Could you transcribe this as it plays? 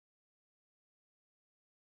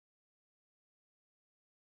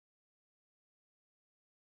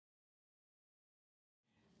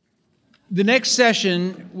The next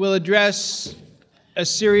session will address a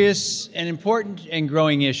serious and important and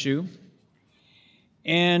growing issue,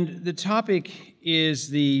 and the topic is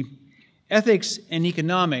the ethics and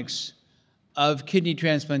economics of kidney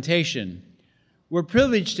transplantation. We're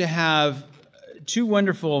privileged to have two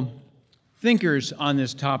wonderful thinkers on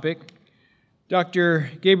this topic. Dr.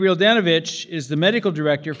 Gabriel Danovitch is the medical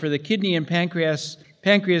director for the Kidney and Pancreas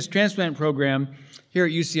Transplant Program here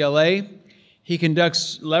at UCLA. He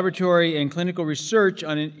conducts laboratory and clinical research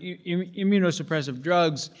on immunosuppressive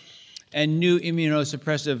drugs and new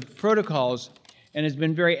immunosuppressive protocols, and has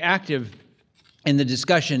been very active in the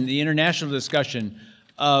discussion, the international discussion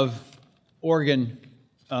of organ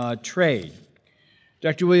trade.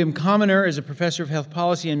 Dr. William Comanor is a professor of health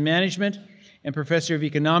policy and management and professor of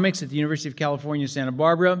economics at the University of California, Santa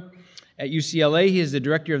Barbara. At UCLA, he is the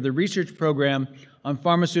director of the research program on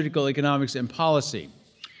pharmaceutical economics and policy.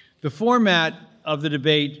 The format of the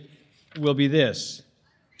debate will be this,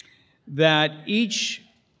 that each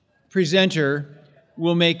presenter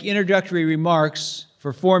will make introductory remarks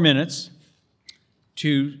for 4 minutes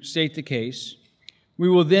to state the case. We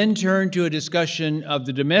will then turn to a discussion of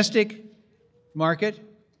the domestic market,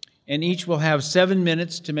 and each will have 7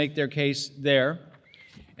 minutes to make their case there.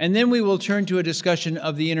 And then we will turn to a discussion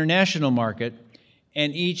of the international market,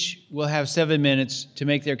 and each will have 7 minutes to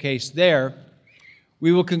make their case there.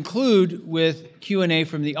 We will conclude with Q&A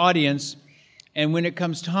from the audience, and when it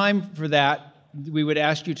comes time for that, we would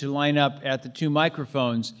ask you to line up at the 2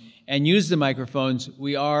 microphones and use the microphones.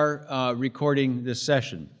 We are recording this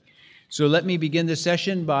session. So let me begin the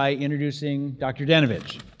session by introducing Dr.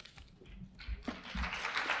 Danovitch.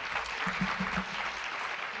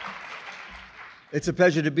 It's a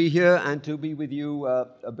pleasure to be here and to be with you,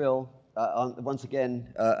 Bill, once again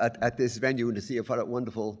at this venue, and to see a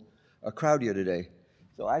wonderful crowd here today.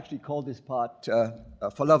 So I actually called this part,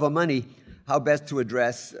 For Love or Money, how best to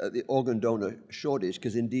address the organ donor shortage,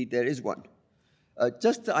 because indeed there is one.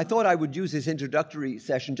 I thought I would use this introductory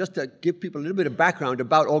session just to give people a little bit of background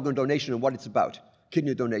about organ donation and what it's about,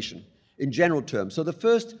 kidney donation, in general terms. So the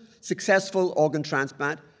first successful organ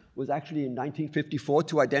transplant was actually in 1954,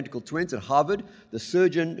 2 identical twins at Harvard. The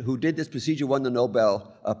surgeon who did this procedure won the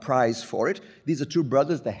Nobel Prize for it. These are 2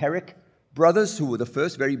 brothers, the Herrick brothers, who were the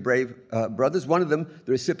first, very brave brothers. One of them,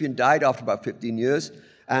 the recipient, died after about 15 years,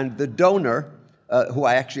 and the donor, who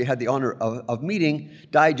I actually had the honor of meeting,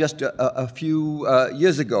 died just a few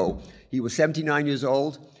years ago. He was 79 years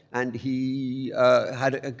old, and he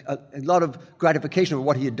had a lot of gratification of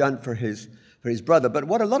what he had done for his brother. But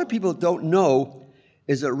what a lot of people don't know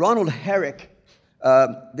is that Ronald Herrick,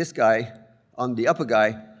 this guy, on the upper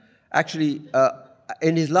guy, actually,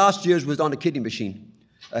 in his last years was on a kidney machine.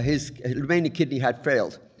 His remaining kidney had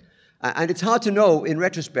failed. And it's hard to know, in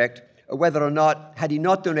retrospect, whether or not, had he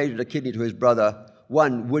not donated a kidney to his brother,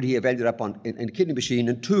 1, would he have ended up in a kidney machine,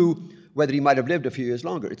 and 2, whether he might have lived a few years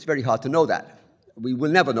longer. It's very hard to know that. We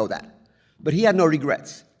will never know that. But he had no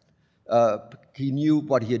regrets. He knew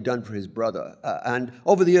what he had done for his brother. And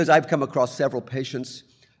over the years, I've come across several patients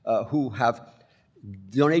who have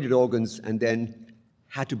donated organs and then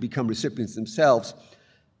had to become recipients themselves.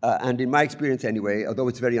 And in my experience anyway, although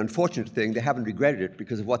it's a very unfortunate thing, they haven't regretted it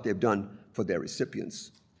because of what they've done for their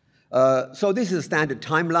recipients. So this is a standard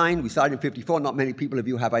timeline. We started in 54. Not many people of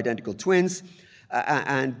you have identical twins.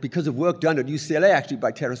 And because of work done at UCLA, actually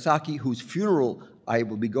by Terasaki, whose funeral I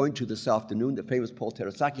will be going to this afternoon, the famous Paul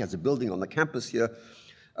Terasaki has a building on the campus here,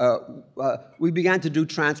 we began to do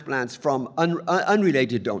transplants from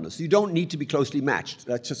unrelated donors. You don't need to be closely matched.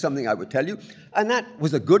 That's just something I would tell you. And that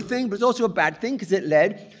was a good thing, but it's also a bad thing because it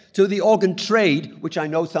led to the organ trade, which I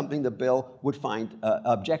know something that Bill would find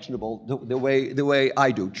objectionable the way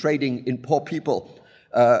I do, trading in poor people.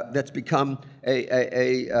 That's become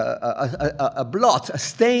a blot, a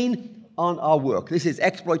stain on our work. This is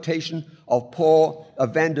exploitation of poor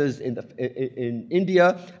vendors in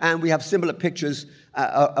India, and we have similar pictures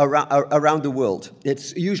around the world.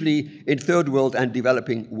 It's usually in third world and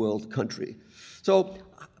developing world country. So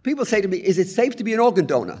people say to me, is it safe to be an organ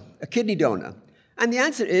donor, a kidney donor? And the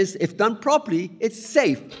answer is, if done properly, it's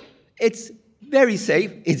safe. It's very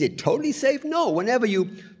safe. Is it totally safe? No. Whenever you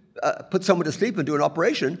put someone to sleep and do an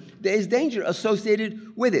operation, there is danger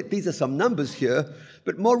associated with it. These are some numbers here.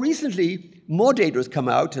 But more recently, more data has come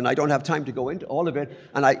out, and I don't have time to go into all of it,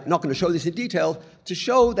 and I'm not going to show this in detail, to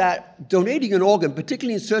show that donating an organ,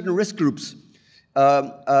 particularly in certain risk groups,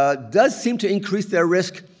 does seem to increase their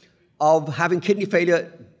risk of having kidney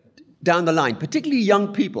failure down the line, particularly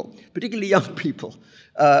young people. Thank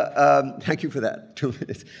you for that, 2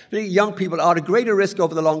 minutes. Particularly young people are at a greater risk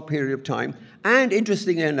over the long period of time. And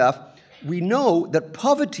interestingly enough, we know that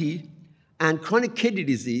poverty and chronic kidney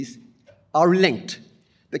disease are linked.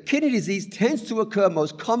 The kidney disease tends to occur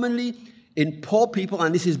most commonly in poor people,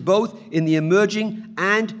 and this is both in the emerging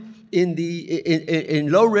and in the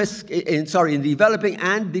low risk, in the developing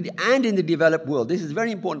and in the developed world. This is a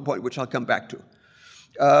very important point, which I'll come back to.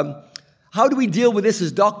 How do we deal with this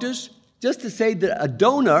as doctors? Just to say that a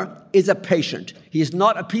donor is a patient. He is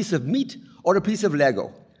not a piece of meat or a piece of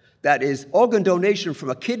Lego. That is, organ donation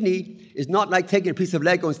from a kidney is not like taking a piece of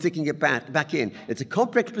Lego and sticking it back in. It's a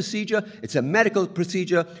complex procedure. It's a medical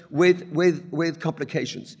procedure with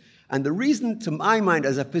complications. And the reason, to my mind,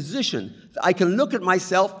 as a physician, that I can look at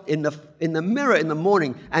myself in the mirror in the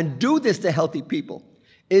morning and do this to healthy people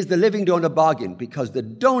is the living donor bargain, because the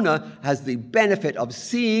donor has the benefit of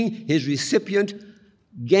seeing his recipient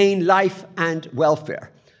gain life and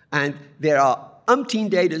welfare. And there are umpteen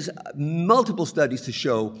data, multiple studies to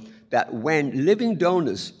show that when living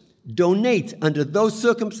donors donate under those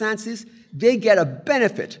circumstances, they get a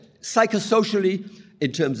benefit psychosocially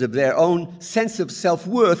in terms of their own sense of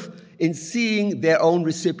self-worth in seeing their own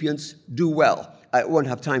recipients do well. I won't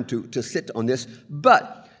have time to sit on this,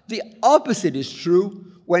 but the opposite is true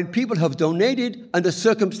when people have donated under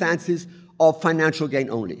circumstances of financial gain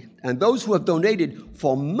only. And those who have donated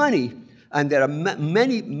for money, and there are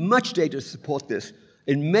much data to support this,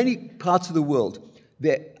 in many parts of the world,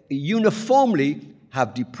 they uniformly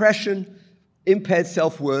have depression, impaired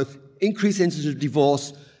self-worth, increased incidence of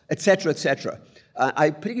divorce, etc., etc.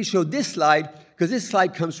 I particularly showed this slide because this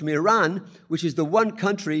slide comes from Iran, which is the one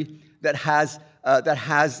country that has a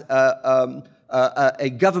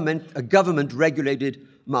government-regulated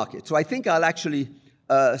market. So I think I'll actually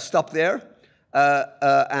stop there,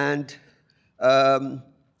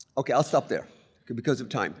 okay, I'll stop there because of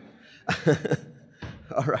time.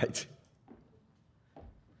 All right.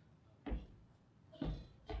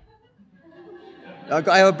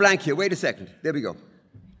 I have a blank here. Wait a second. There we go.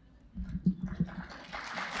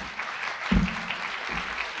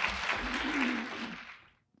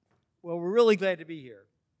 Well, we're really glad to be here.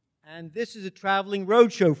 And this is a traveling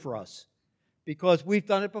roadshow for us because we've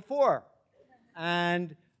done it before.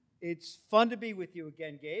 And it's fun to be with you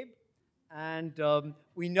again, Gabe. And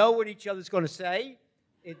we know what each other's going to say.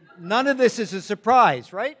 None of this is a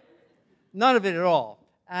surprise, right? None of it at all.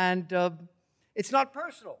 And it's not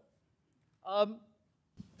personal.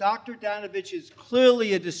 Dr. Danovitch is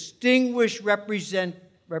clearly a distinguished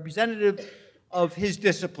representative of his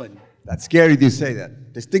discipline. That's scary to say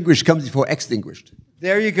that. Distinguished comes before extinguished.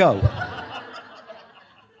 There you go.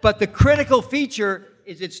 But the critical feature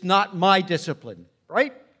is it's not my discipline,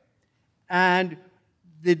 right? And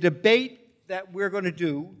the debate that we're going to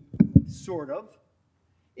do, sort of,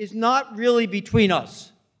 is not really between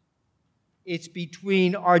us. It's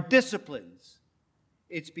between our disciplines.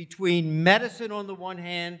 It's between medicine on the one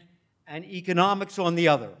hand and economics on the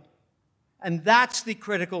other. And that's the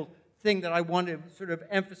critical thing that I want to sort of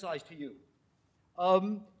emphasize to you.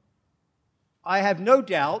 I have no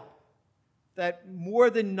doubt that more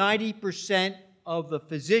than 90% of the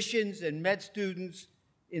physicians and med students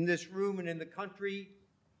in this room and in the country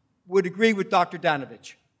would agree with Dr.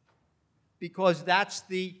 Danovitch, because that's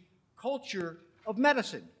the culture of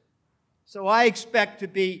medicine. So I expect to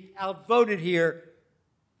be outvoted here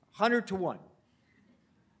 100 to 1.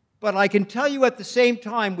 But I can tell you at the same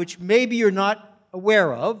time, which maybe you're not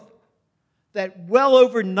aware of, that well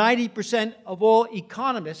over 90% of all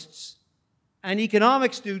economists and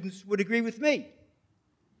economic students would agree with me.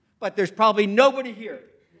 But there's probably nobody here.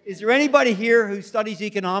 Is there anybody here who studies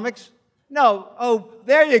economics? No. Oh,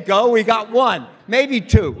 there you go. We got one, maybe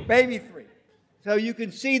two, maybe three. So you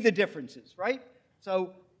can see the differences, right?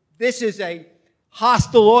 So this is a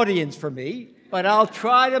hostile audience for me, but I'll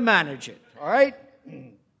try to manage it, all right?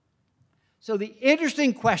 So the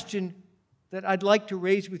interesting question that I'd like to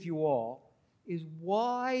raise with you all is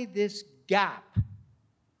why this gap?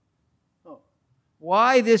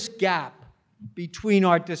 Why this gap between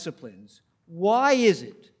our disciplines? Why is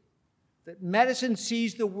it that medicine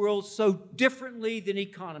sees the world so differently than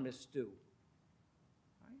economists do?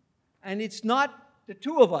 And it's not the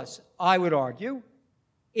two of us, I would argue.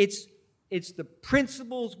 It's the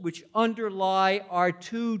principles which underlie our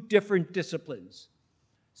two different disciplines.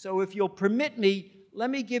 So if you'll permit me,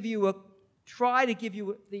 let me try to give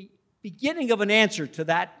you the beginning of an answer to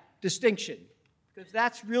that distinction, because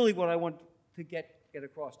that's really what I want to get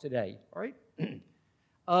across today, all right?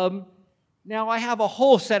 Now, I have a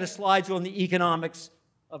whole set of slides on the economics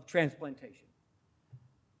of transplantation.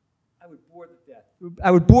 I would bore to death. I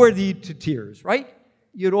would bore you to tears, right?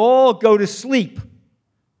 You'd all go to sleep,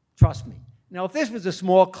 trust me. Now, if this was a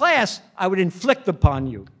small class, I would inflict upon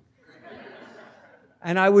you.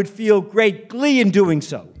 and I would feel great glee in doing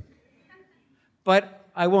so. But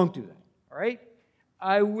I won't do that, all right?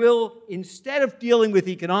 I will, instead of dealing with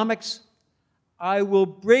economics, I will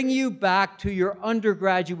bring you back to your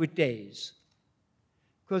undergraduate days.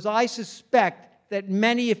 Because I suspect that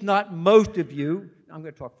many, if not most of you, I'm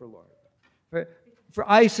going to talk for Laura,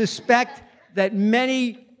 I suspect that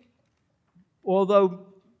many, although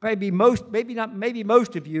maybe most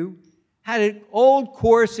of you, had an old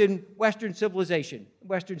course in Western civilization,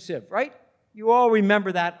 Western Civ, right? You all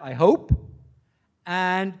remember that, I hope.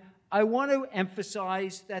 And I want to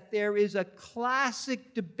emphasize that there is a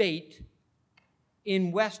classic debate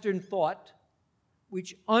in Western thought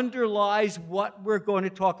which underlies what we're going to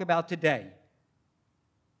talk about today.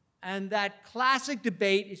 And that classic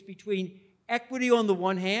debate is between equity on the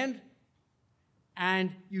one hand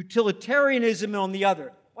and utilitarianism on the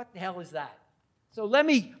other. What the hell is that? So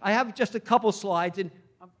I have just a couple slides, and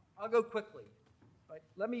I'll go quickly. But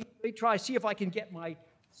let me try, see if I can get my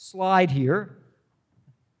slide here.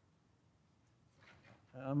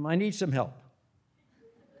 I need some help.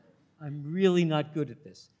 I'm really not good at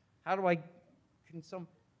this. Can some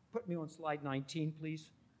put me on slide 19, please?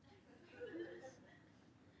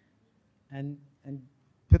 And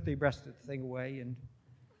put the rest of the thing away, and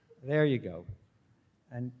there you go.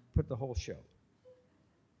 And put the whole show.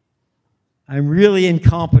 I'm really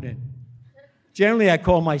incompetent. Generally, I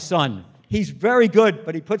call my son. He's very good,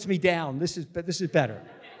 but he puts me down. This is better.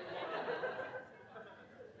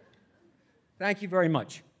 Thank you very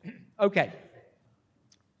much. Okay.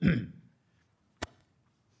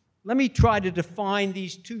 Let me try to define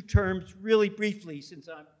these two terms really briefly, since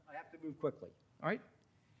I have to move quickly. All right?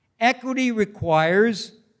 Equity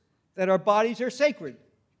requires that our bodies are sacred.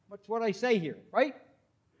 That's what I say here, right?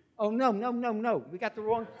 Oh, no. We got the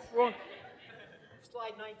wrong.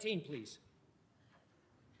 Slide 19, please.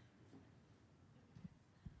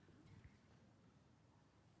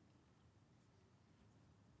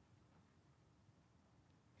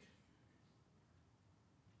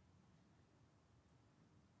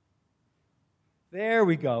 There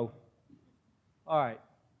we go. All right.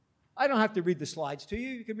 I don't have to read the slides to you.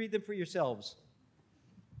 You can read them for yourselves.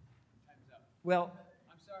 Time's up. Well,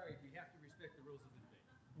 I'm sorry. We have to respect the rules of the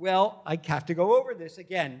debate. Well, I have to go over this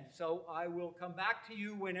again, so I will come back to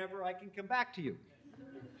you whenever I can come back to you.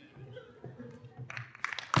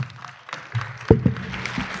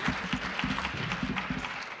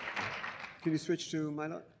 Can you switch to my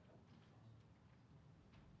lot?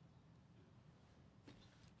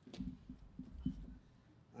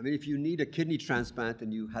 I mean, if you need a kidney transplant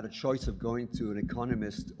and you had a choice of going to an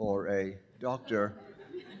economist or a doctor,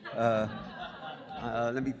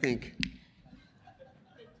 let me think.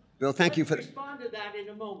 Bill, thank you for that. Respond to that in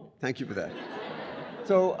a moment. Thank you for that.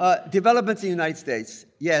 So, developments in the United States.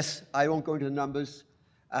 Yes, I won't go into the numbers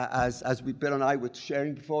as Bill and I were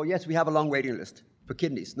sharing before. Yes, we have a long waiting list for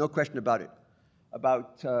kidneys, no question about it.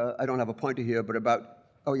 About, I don't have a pointer here, but about,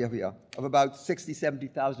 oh yeah, we are, of about 60,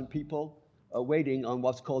 70,000 people waiting on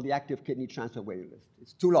what's called the active kidney transplant waiting list.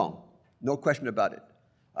 It's too long, no question about it.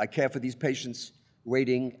 I care for these patients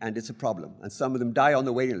waiting, and it's a problem. And some of them die on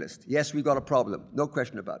the waiting list. Yes, we've got a problem, no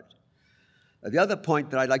question about it. The other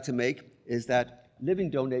point that I'd like to make is that living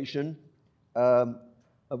donation,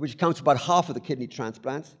 which accounts for about half of the kidney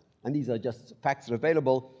transplants, and these are just facts that are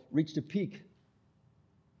available, reached a peak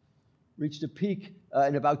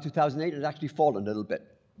in about 2008, and it's actually fallen a little bit.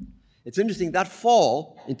 It's interesting, that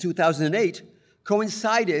fall in 2008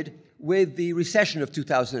 coincided with the recession of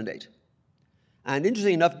 2008. And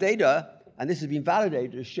interesting enough, data, and this has been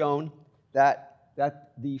validated, has shown that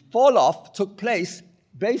the fall-off took place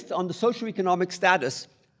based on the socioeconomic status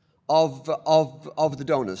of the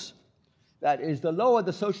donors. That is, the lower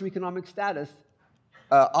the socioeconomic status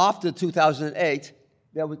after 2008,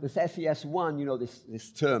 there was this SES1, you know, this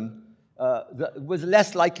term, was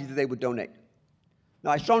less likely that they would donate. Now,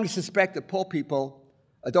 I strongly suspect that poor people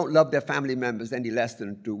don't love their family members any less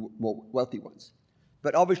than do more wealthy ones.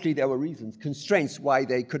 But obviously, there were reasons, constraints, why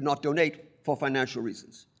they could not donate for financial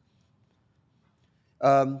reasons.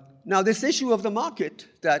 Now, this issue of the market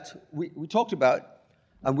that we talked about,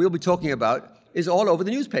 and we'll be talking about, is all over the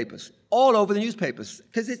newspapers. All over the newspapers.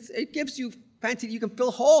 Because it gives you fancy, you can fill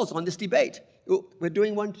halls on this debate. We're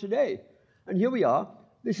doing one today. And here we are.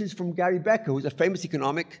 This is from Gary Becker, who's a famous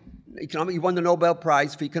economic. He won the Nobel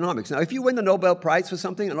Prize for economics. Now, if you win the Nobel Prize for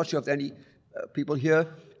something, I'm not sure if there are any people here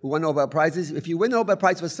who won Nobel Prizes. If you win the Nobel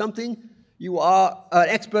Prize for something, you are an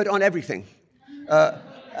expert on everything.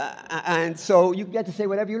 And so you get to say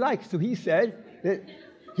whatever you like. So he said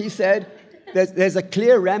there's a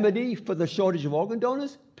clear remedy for the shortage of organ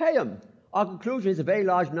donors. Pay them. our conclusion is a very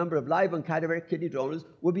large number of live and cadaveric kidney donors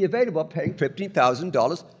will be available paying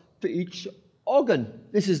 $15,000 for each organ.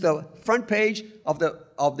 This is the front page of the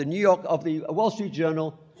Wall Street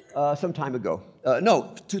Journal some time ago.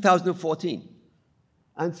 2014.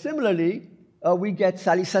 And similarly, we get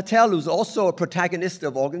Sally Satel, who's also a protagonist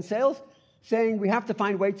of organ sales, saying we have to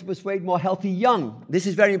find ways to persuade more healthy young. This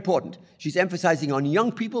is very important. She's emphasizing on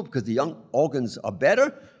young people because the young organs are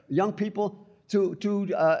better. Young people to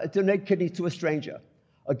donate kidneys to a stranger.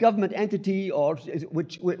 A government entity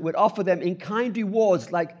which would offer them in-kind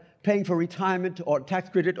rewards like paying for retirement or tax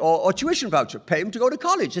credit or tuition voucher. Pay them to go to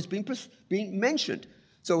college. It's being mentioned.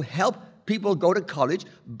 So help people go to college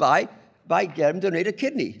by getting them to donate a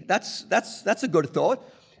kidney. That's a good thought.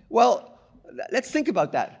 Well, let's think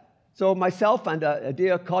about that. So myself and a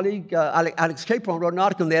dear colleague, Alex Capron, wrote an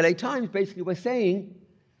article in the LA Times. Basically, we're saying,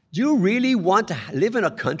 do you really want to live in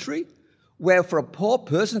a country where for a poor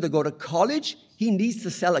person to go to college, he needs to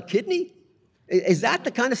sell a kidney? Is that the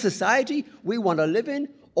kind of society we want to live in?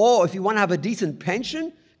 Or if you want to have a decent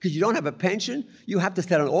pension, because you don't have a pension, you have to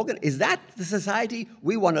sell an organ. Is that the society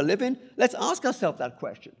we want to live in? Let's ask ourselves that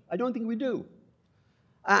question. I don't think we do.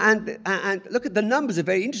 And look at the numbers, are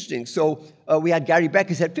very interesting. So we had Gary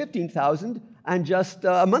Becker said 15,000, and just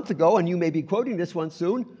a month ago, and you may be quoting this one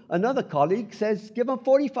soon, another colleague says give them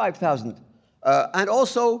 45,000. And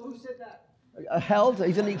also, who said that? Held,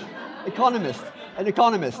 he's an economist,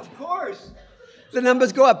 Of course. The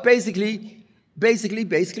numbers go up. Basically,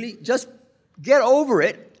 just get over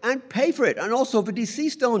it and pay for it. And also for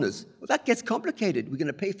deceased donors. Well, that gets complicated. We're going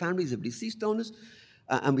to pay families of deceased donors.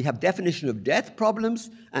 And we have definition of death problems,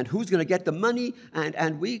 and who's going to get the money,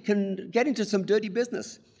 and we can get into some dirty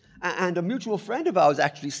business. And a mutual friend of ours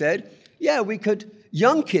actually said, yeah,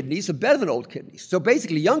 young kidneys are better than old kidneys. So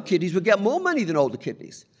basically, young kidneys will get more money than older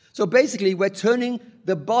kidneys. So basically, we're turning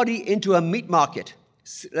the body into a meat market.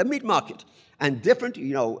 And different,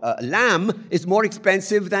 lamb is more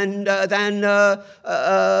expensive than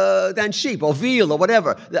sheep or veal or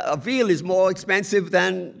whatever. Veal is more expensive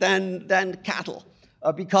than cattle.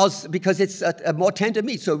 Because it's a more tender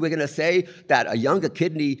meat. So we're going to say that a younger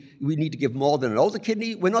kidney, we need to give more than an older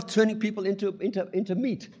kidney. We're not turning people into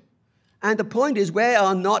meat. And the point is, we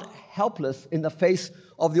are not helpless in the face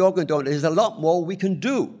of the organ donor. There's a lot more we can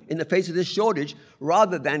do in the face of this shortage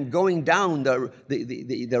rather than going down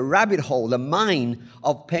the rabbit hole, the mine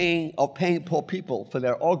of paying poor people for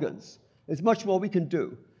their organs. There's much more we can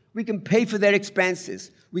do. We can pay for their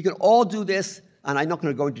expenses. We can all do this. And I'm not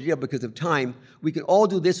going to go into detail because of time, we can all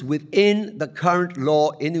do this within the current law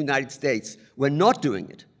in the United States. We're not doing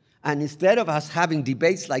it. And instead of us having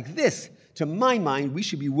debates like this, to my mind, we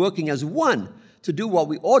should be working as one to do what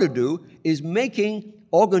we ought to do, is making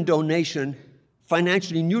organ donation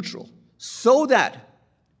financially neutral so that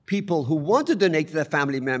people who want to donate to their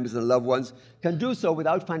family members and loved ones can do so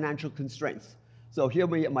without financial constraints. So here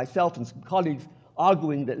myself and some colleagues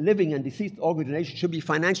arguing that living and deceased organ donation should be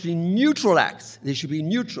financially neutral acts. They should be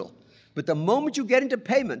neutral. But the moment you get into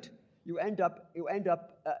payment, you end up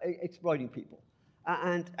exploiting people.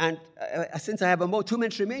 And since I have 2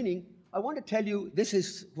 minutes remaining, I want to tell you this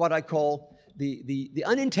is what I call the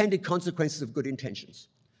unintended consequences of good intentions.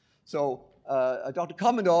 So Dr.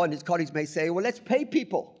 Comanor and his colleagues may say, well, let's pay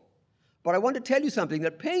people. But I want to tell you something,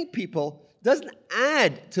 that paying people doesn't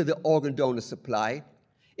add to the organ donor supply.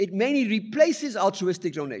 It mainly replaces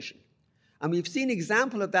altruistic donation. And we've seen an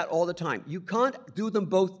example of that all the time. You can't do them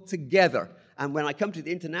both together. And when I come to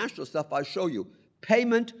the international stuff, I'll show you.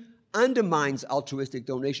 Payment undermines altruistic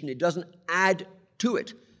donation. It doesn't add to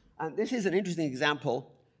it. And this is an interesting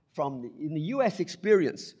example in the US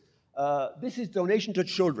experience. This is donation to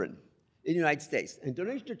children in the United States. And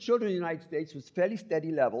donation to children in the United States was fairly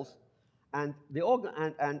steady levels. And the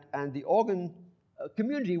organ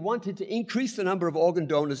community wanted to increase the number of organ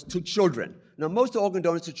donors to children. Now, most organ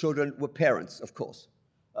donors to children were parents, of course,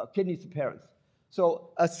 kidneys to parents.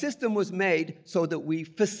 So a system was made so that we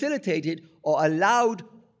facilitated or allowed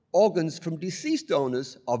organs from deceased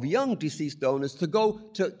donors, of young deceased donors, to go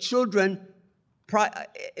to children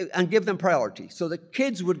and give them priority. So the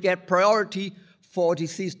kids would get priority for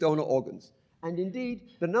deceased donor organs. And indeed,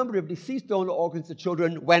 the number of deceased donor organs to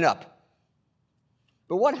children went up.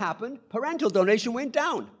 But what happened? Parental donation went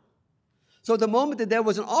down. So the moment that there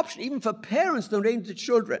was an option, even for parents donating to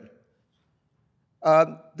children,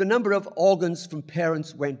 the number of organs from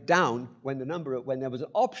parents went down when there was an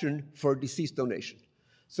option for deceased donation.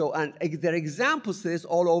 So, and there are examples to this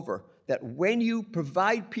all over, that when you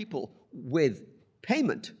provide people with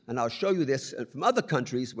payment, and I'll show you this from other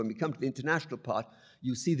countries when we come to the international part,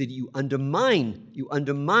 you see that you undermine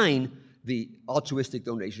the altruistic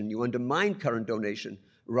donation. You undermine current donation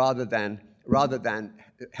rather than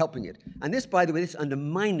helping it. And this, by the way, this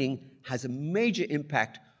undermining has a major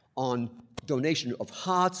impact on donation of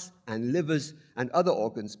hearts and livers and other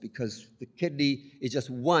organs, because the kidney is just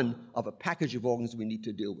one of a package of organs we need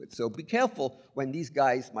to deal with. So be careful when these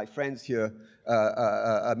guys, my friends here,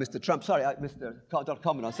 Mr. Trump, sorry, Mr. Dr.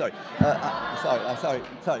 Comanor, sorry,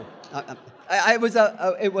 sorry.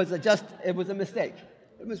 It was a mistake.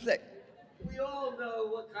 A mistake. We all know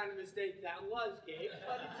what kind of mistake that was, Gabe,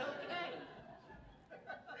 but it's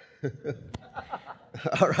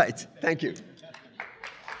okay. All right, thank you.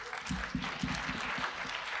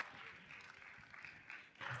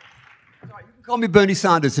 Sorry, you can call me Bernie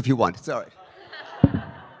Sanders if you want. It's all right.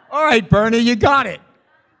 All right, Bernie, you got it.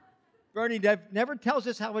 Bernie never tells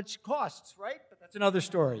us how much costs, right? But that's another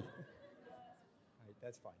story. All right,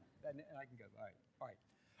 that's fine. And I can go. All right. All right.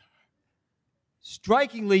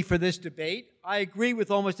 Strikingly for this debate, I agree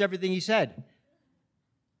with almost everything he said.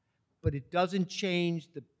 But it doesn't change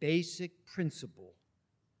the basic principle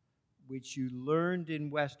which you learned in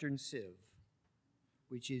Western Civ,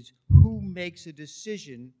 which is who makes a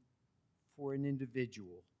decision for an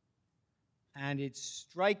individual. And it's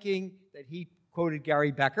striking that he quoted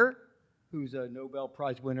Gary Becker, who's a Nobel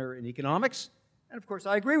Prize winner in economics, and of course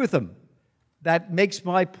I agree with him. That makes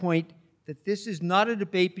my point that this is not a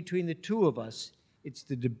debate between the two of us, it's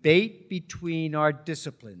the debate between our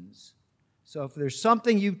disciplines. So if there's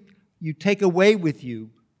something you take away with you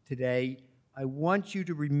today, I want you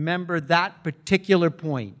to remember that particular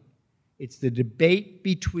point. It's the debate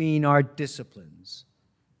between our disciplines,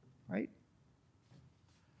 right?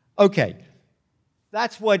 Okay,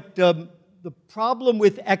 that's what the problem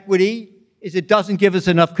with equity is. It doesn't give us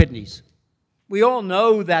enough kidneys. We all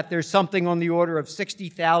know that there's something on the order of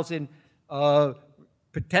 60,000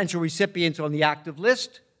 potential recipients on the active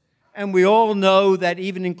list, and we all know that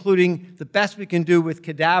even including the best we can do with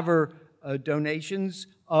cadaver donations,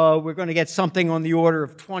 we're going to get something on the order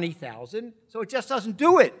of 20,000. So it just doesn't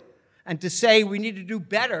do it. And to say we need to do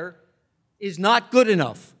better is not good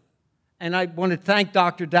enough. And I want to thank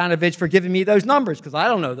Dr. Danovitch for giving me those numbers, because I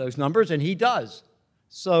don't know those numbers, and he does.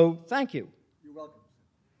 So thank you. You're welcome.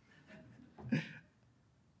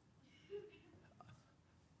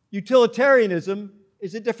 Utilitarianism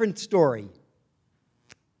is a different story.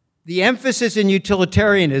 The emphasis in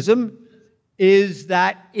utilitarianism is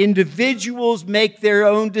that individuals make their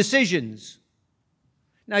own decisions.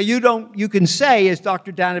 Now, you can say, as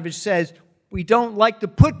Dr. Danovitch says, we don't like to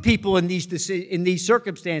put people in these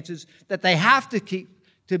circumstances that they have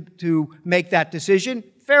to make that decision.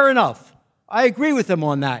 Fair enough. I agree with him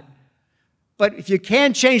on that. But if you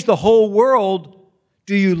can't change the whole world,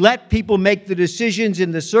 do you let people make the decisions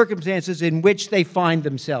in the circumstances in which they find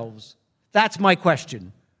themselves? That's my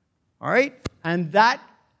question. All right? And that's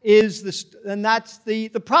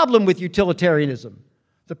the problem with utilitarianism.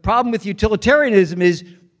 The problem with utilitarianism is,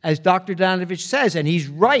 as Dr. Danovitch says, and he's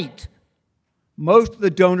right, most of the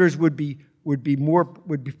donors would be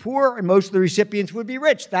poor, and most of the recipients would be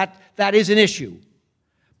rich. That is an issue.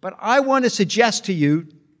 But I want to suggest to you,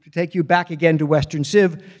 to take you back again to Western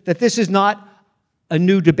Civ, that this is not a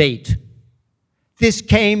new debate. This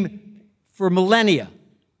came for millennia.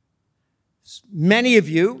 Many of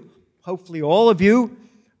you, hopefully all of you,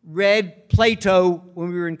 read Plato when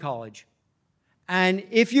we were in college. And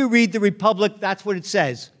if you read the Republic, that's what it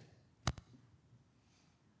says.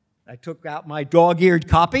 I took out my dog-eared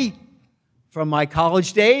copy from my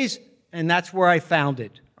college days, and that's where I found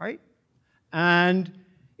it, right? And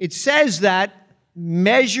it says that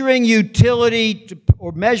measuring utility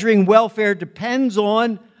or measuring welfare depends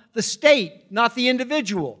on the state, not the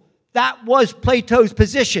individual. That was Plato's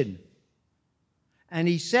position. And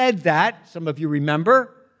he said that, some of you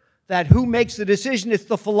remember, that who makes the decision? It's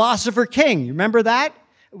the philosopher king. You remember that?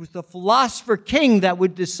 It was the philosopher king that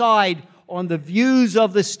would decide on the views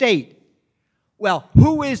of the state. Well,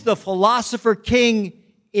 who is the philosopher king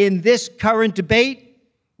in this current debate?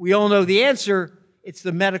 We all know the answer. It's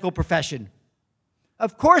the medical profession.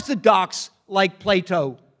 Of course the docs like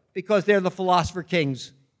Plato because they're the philosopher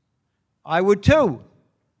kings. I would too.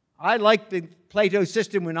 I like the Plato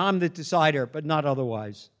system when I'm the decider, but not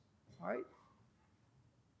otherwise. All right?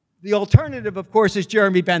 The alternative, of course, is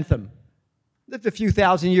Jeremy Bentham. Lived a few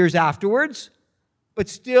thousand years afterwards, but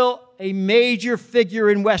still a major figure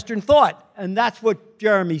in Western thought. And that's what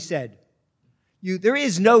Jeremy said. There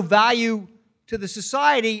is no value to the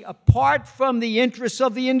society apart from the interests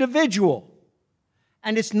of the individual.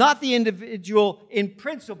 And it's not the individual in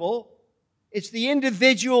principle, it's the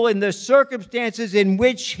individual in the circumstances in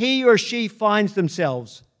which he or she finds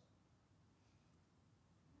themselves.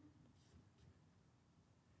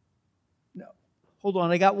 hold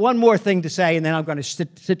on, I got one more thing to say, and then I'm going to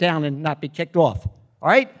sit down and not be kicked off. All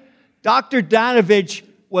right? Dr. Danovitch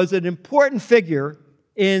was an important figure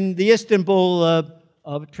in the Istanbul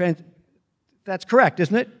that's correct,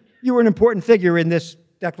 isn't it? You were an important figure in this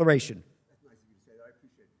declaration. That's nice of you to say that. I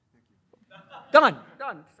appreciate it. Thank you.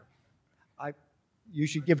 Done. You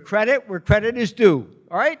should give credit where credit is due,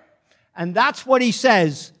 all right? And that's what he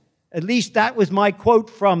says. At least that was my quote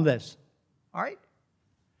from this, all right?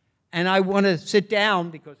 And I want to sit down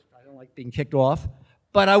because I don't like being kicked off,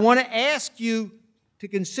 but I want to ask you to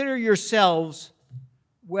consider yourselves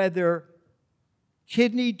whether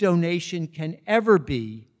kidney donation can ever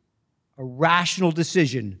be a rational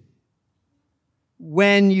decision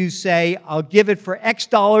when you say, I'll give it for X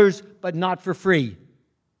dollars, but not for free.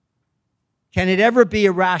 Can it ever be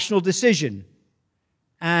a rational decision?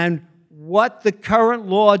 And what the current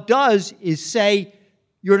law does is say,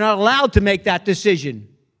 you're not allowed to make that decision.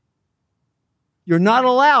 You're not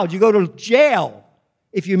allowed. You go to jail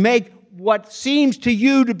if you make what seems to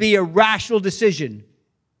you to be a rational decision,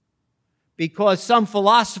 because some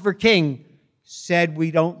philosopher king said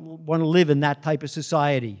we don't want to live in that type of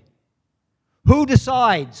society. Who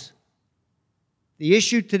decides? The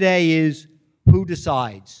issue today is who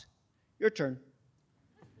decides? Your turn.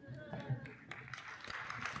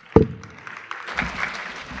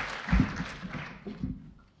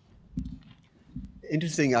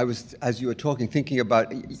 Interesting, I was, as you were talking, thinking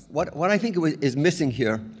about what I think is missing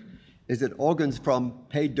here is that organs from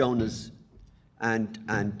paid donors and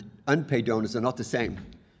unpaid donors are not the same.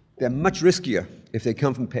 They're much riskier if they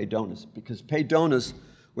come from paid donors, because paid donors,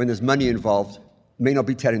 when there's money involved, may not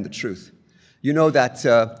be telling the truth. You know that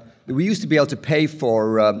we used to be able to pay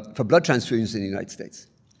for blood transfusions in the United States,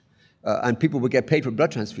 and people would get paid for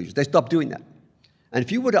blood transfusions. They stopped doing that. And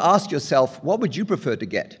if you were to ask yourself, what would you prefer to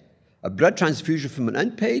get? A blood transfusion from an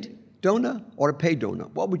unpaid donor or a paid donor?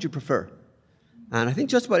 What would you prefer? And I think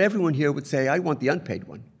just about everyone here would say, I want the unpaid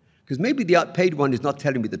one. Because maybe the unpaid one is not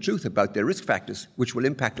telling me the truth about their risk factors, which will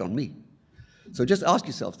impact on me. So just ask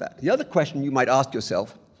yourself that. The other question you might ask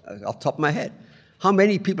yourself, off the top of my head, how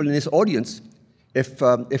many people in this audience, if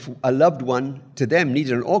a loved one to them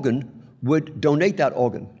needed an organ, would donate that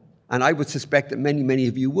organ? And I would suspect that many, many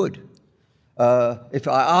of you would. If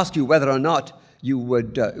I ask you whether or not you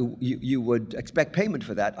would expect payment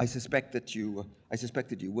for that, I suspect that you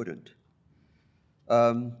wouldn't.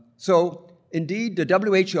 So indeed, the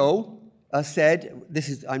WHO said,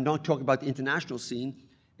 I'm not talking about the international scene,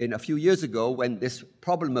 in a few years ago when this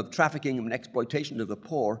problem of trafficking and exploitation of the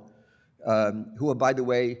poor, who are, by the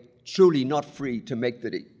way, truly not free to make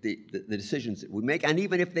the decisions that we make, and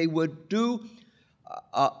even if they would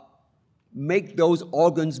make those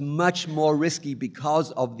organs much more risky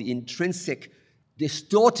because of the intrinsic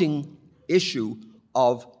distorting issue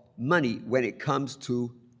of money when it comes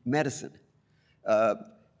to medicine, to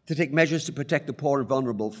take measures to protect the poor and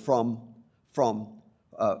vulnerable from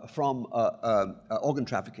organ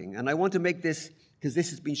trafficking. And I want to make this, because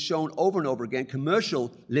this has been shown over and over again,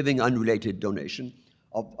 commercial living unrelated donation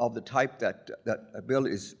of the type that Bill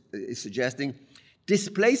is suggesting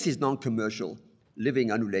displaces non-commercial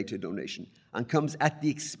living unrelated donation and comes at the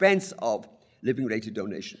expense of living-related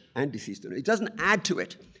donation and deceased donation. It doesn't add to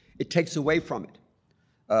it. It takes away from it.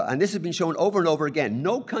 And this has been shown over and over again.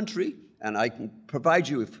 No country, and I can provide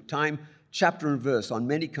you with time, chapter and verse on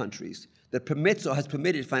many countries, that permits or has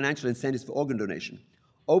permitted financial incentives for organ donation,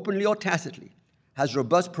 openly or tacitly, has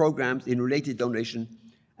robust programs in related donation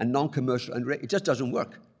and non-commercial, and it just doesn't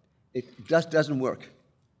work. It just doesn't work.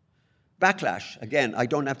 Backlash, again, I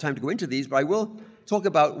don't have time to go into these, but I will talk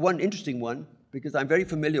about one interesting one, because I'm very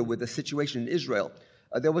familiar with the situation in Israel.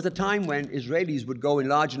 There was a time when Israelis would go in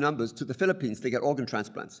large numbers to the Philippines to get organ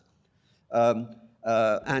transplants. And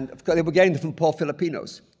of course, they were getting them from poor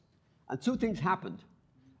Filipinos. And two things happened.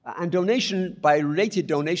 And donation by related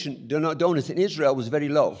donors in Israel was very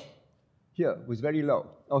low. Here was very low.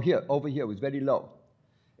 Oh, here, over here was very low.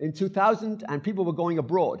 In 2000, and people were going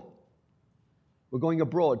abroad. Were going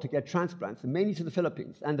abroad to get transplants, and mainly to the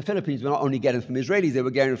Philippines. And the Philippines were not only getting from Israelis, they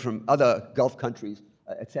were getting from other Gulf countries,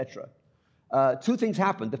 etc. Two things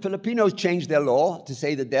happened. The Filipinos changed their law to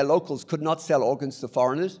say that their locals could not sell organs to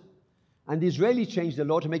foreigners, and the Israelis changed the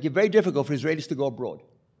law to make it very difficult for Israelis to go abroad.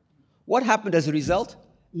 What happened as a result?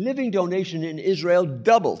 Living donation in Israel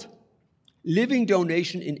doubled. Living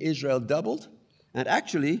donation in Israel doubled, and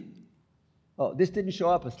actually, this didn't show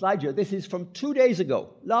up a slide here. This is from 2 days ago,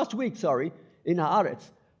 last week, sorry, in Haaretz,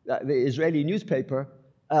 the Israeli newspaper.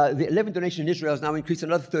 The living donation in Israel has now increased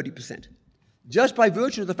another 30%. Just by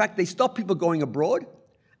virtue of the fact they stopped people going abroad,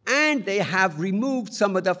 and they have removed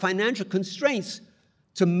some of the financial constraints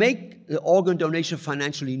to make the organ donation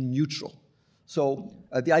financially neutral. So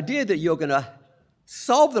the idea that you're going to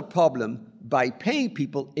solve the problem by paying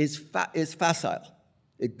people is facile.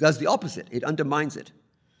 It does the opposite. It undermines it.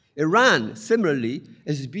 Iran, similarly,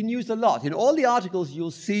 has been used a lot. In all the articles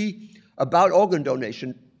you'll see about organ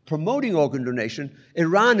donation, promoting organ donation,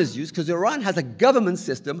 Iran is used because Iran has a government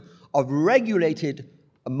system of regulated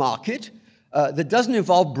market that doesn't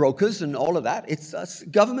involve brokers and all of that. It's a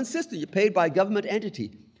government system. You're paid by a government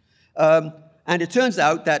entity. And it turns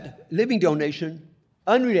out that living donation,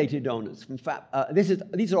 unrelated donors,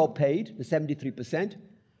 these are all paid, the 73%,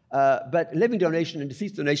 but living donation and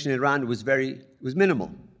deceased donation in Iran was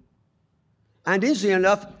minimal. And interestingly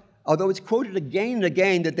enough, although it's quoted again and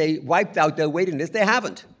again that they wiped out their waiting list, they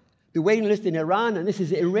haven't. The waiting list in Iran, and this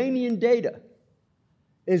is Iranian data,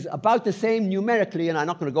 is about the same numerically, and I'm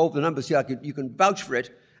not going to go over the numbers here, you can vouch for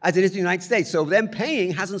it, as it is in the United States. So them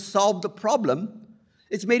paying hasn't solved the problem.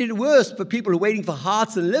 It's made it worse for people who are waiting for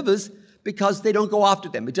hearts and livers because they don't go after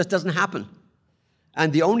them. It just doesn't happen.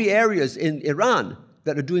 And the only areas in Iran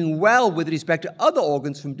that are doing well with respect to other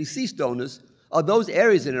organs from deceased donors are those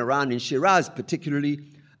areas in Iran, in Shiraz particularly,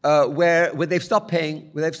 where they've stopped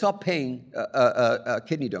paying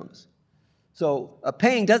kidney donors. So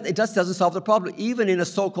paying just doesn't solve the problem, even in a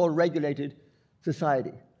so-called regulated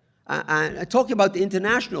society. And talking about the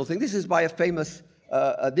international thing, this is by a famous,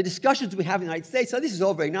 the discussions we have in the United States, so this is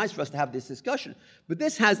all very nice for us to have this discussion, but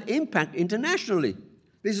this has impact internationally.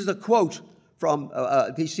 This is a quote from,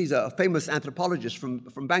 she's a famous anthropologist from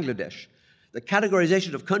Bangladesh. The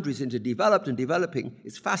categorization of countries into developed and developing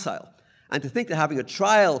is facile. And to think that having a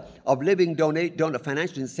trial of living donor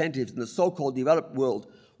financial incentives in the so-called developed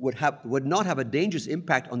world would not have a dangerous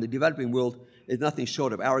impact on the developing world is nothing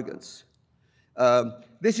short of arrogance.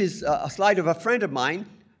 This is a slide of a friend of mine,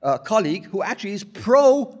 a colleague, who actually is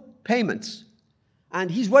pro-payments.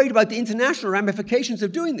 And he's worried about the international ramifications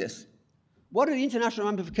of doing this. What are the international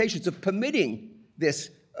ramifications of permitting this?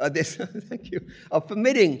 Thank you, of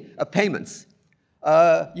permitting payments?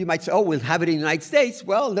 You might say, oh, we'll have it in the United States.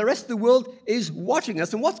 Well, the rest of the world is watching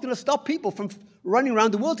us, and what's going to stop people from running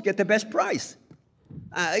around the world to get the best price?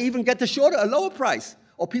 Even get a lower price?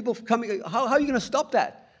 Or people coming, how are you going to stop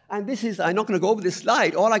that? And this is, I'm not going to go over this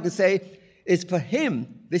slide. All I can say is for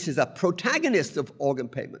him, this is a protagonist of organ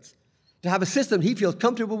payments. To have a system he feels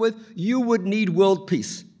comfortable with, you would need world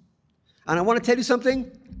peace. And I want to tell you something,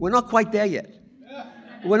 we're not quite there yet.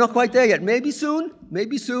 We're not quite there yet. Maybe soon.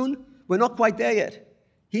 We're not quite there yet.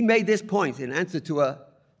 He made this point in answer to an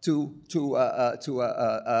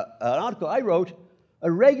article I wrote.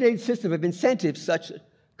 A regulated system of incentives such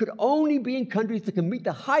could only be in countries that can meet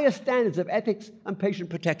the highest standards of ethics and patient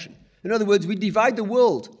protection. In other words, we divide the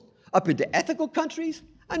world up into ethical countries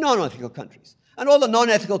and non-ethical countries. And all the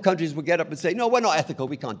non-ethical countries will get up and say, no, we're not ethical,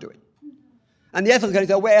 we can't do it. And the ethical countries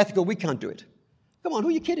say, we're ethical, we can't do it. Come on, who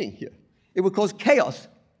are you kidding here? It would cause chaos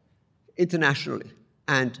internationally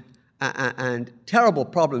and terrible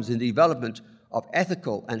problems in the development of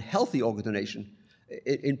ethical and healthy organ donation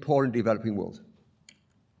in poor and developing world.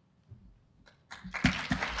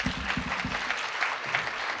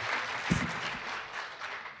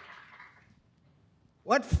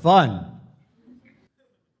 What fun.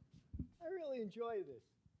 I really enjoy this.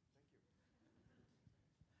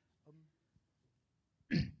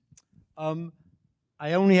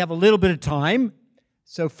 I only have a little bit of time,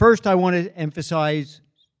 so first I want to emphasize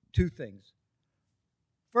two things.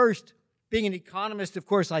 First, being an economist, of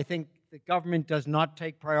course, I think the government does not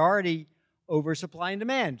take priority over supply and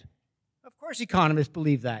demand. Of course, economists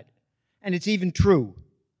believe that, and it's even true,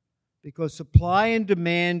 because supply and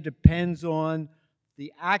demand depends on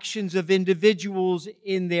the actions of individuals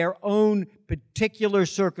in their own particular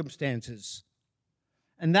circumstances.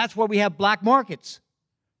 And that's why we have black markets.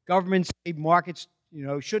 Governments say markets,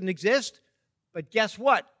 shouldn't exist, but guess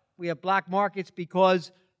what? We have black markets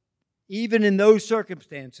because even in those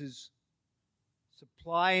circumstances,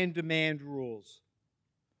 supply and demand rules.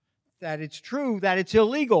 That it's true that it's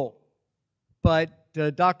illegal, but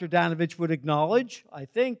Dr. Danovitch would acknowledge, I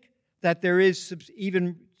think, that there is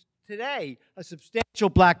even today a substantial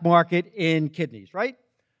black market in kidneys, right?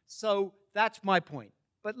 So that's my point.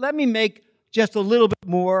 But let me make just a little bit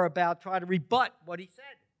more about, try to rebut what he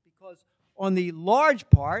said, because on the large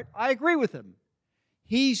part, I agree with him.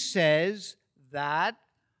 He says that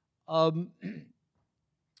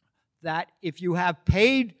that if you have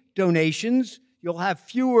paid donations, you'll have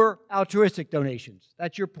fewer altruistic donations.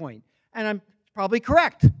 That's your point. And I'm probably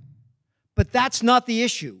correct. But that's not the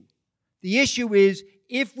issue. The issue is,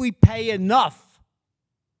 if we pay enough,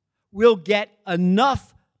 we'll get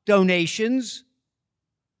enough donations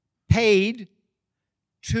paid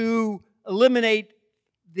to eliminate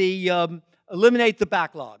the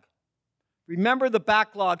backlog. Remember the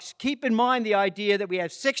backlogs. Keep in mind the idea that we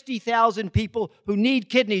have 60,000 people who need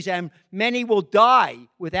kidneys, and many will die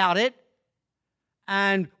without it.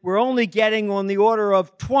 And we're only getting on the order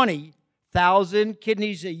of 20,000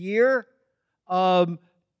 kidneys a year,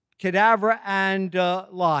 cadaver and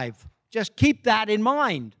live. Just keep that in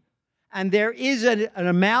mind. And there is an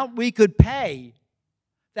amount we could pay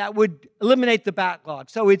that would eliminate the backlog.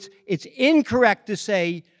 So it's incorrect to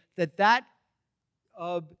say that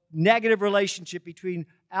negative relationship between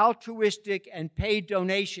altruistic and paid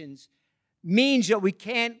donations means that we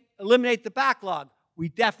can't eliminate the backlog. We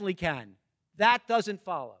definitely can. That doesn't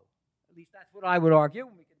follow. At least that's what I would argue,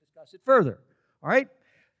 and we can discuss it further. All right?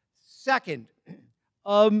 Second,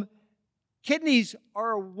 kidneys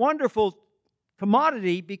are a wonderful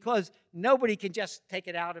commodity because nobody can just take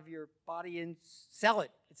it out of your body and sell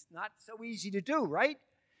it. It's not so easy to do, right?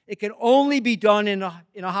 It can only be done in a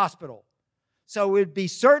hospital. So it would be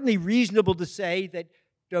certainly reasonable to say that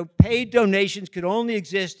paid donations could only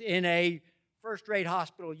exist in a first-rate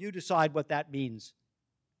hospital. You decide what that means.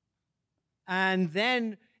 And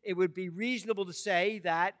then it would be reasonable to say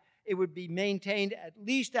that it would be maintained at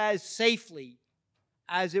least as safely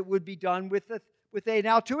as it would be done with an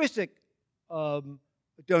altruistic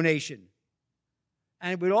donation.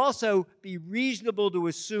 And it would also be reasonable to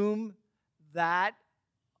assume that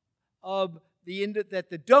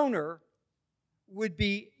the donor would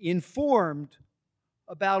be informed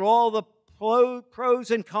about all the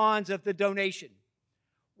pros and cons of the donation.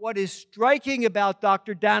 What is striking about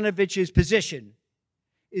Dr. Danovitch's position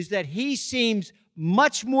is that he seems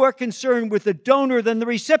much more concerned with the donor than the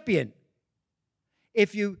recipient.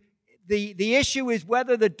 The issue is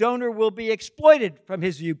whether the donor will be exploited from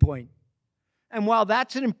his viewpoint. And while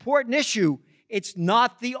that's an important issue, it's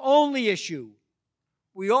not the only issue.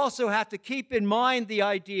 We also have to keep in mind the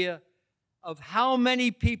idea of how many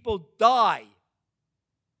people die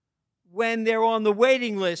when they're on the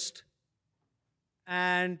waiting list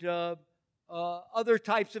and other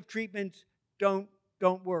types of treatments don't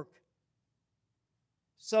work.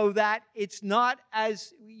 So that it's not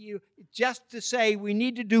just to say we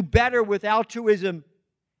need to do better with altruism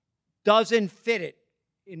doesn't fit it,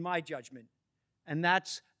 in my judgment. And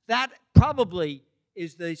that probably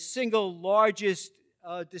is the single largest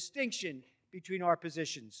distinction between our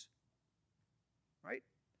positions. Right?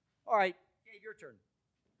 All right, Gabe, your turn.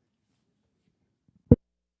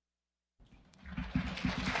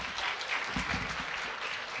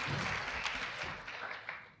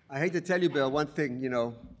 I hate to tell you, Bill, one thing,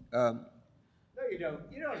 No, you don't.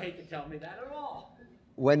 You don't hate to tell me that at all.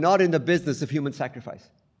 We're not in the business of human sacrifice.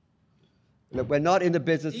 Look, we're not in the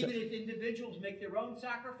business. Even if individuals make their own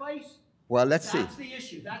sacrifice? Well, let's see. That's the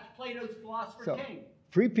issue. That's Plato's philosopher king.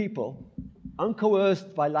 Free people,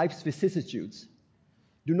 uncoerced by life's vicissitudes,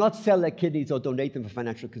 do not sell their kidneys or donate them for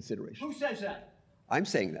financial consideration. Who says that? I'm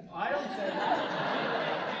saying that. I don't say that.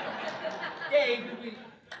 Gabe, this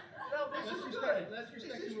is good. Let's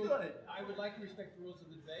respect the rules. I would like to respect the rules of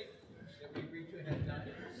the debate that we agreed to ahead of time.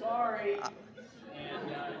 Sorry.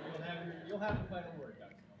 And you'll have the final word,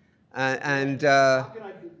 Dr.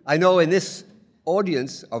 I know in this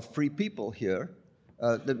audience of free people here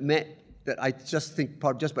that I just think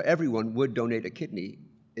just about everyone would donate a kidney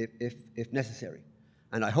if necessary.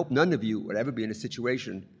 And I hope none of you would ever be in a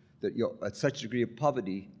situation that you're at such a degree of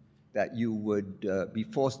poverty that you would be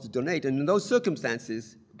forced to donate. And in those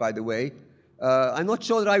circumstances, by the way, I'm not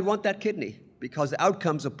sure that I want that kidney because the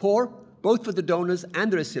outcomes are poor, both for the donors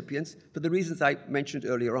and the recipients, for the reasons I mentioned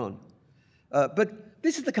earlier on. But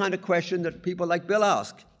this is the kind of question that people like Bill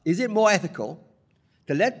ask. Is it more ethical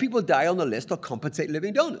to let people die on the list or compensate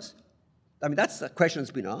living donors? I mean, that's a question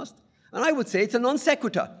that's been asked. And I would say it's a non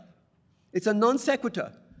sequitur. It's a non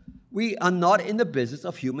sequitur. We are not in the business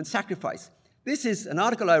of human sacrifice. This is an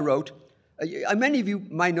article I wrote. Many of you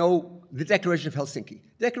might know the Declaration of Helsinki.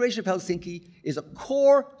 The Declaration of Helsinki is a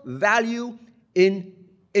core value in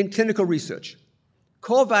clinical research.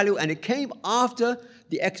 Core value, and it came after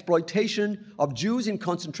the exploitation of Jews in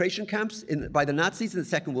concentration camps by the Nazis in the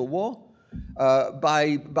Second World War,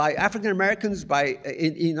 by African Americans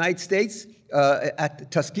in the United States at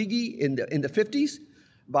Tuskegee in the 50s,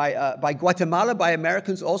 by Guatemala, by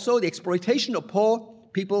Americans also, the exploitation of poor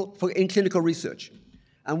people in clinical research.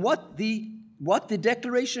 And what the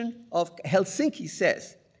Declaration of Helsinki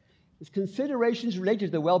says is considerations related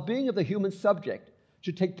to the well-being of the human subject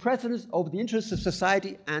should take precedence over the interests of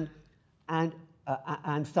society and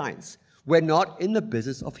science. We're not in the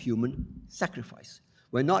business of human sacrifice.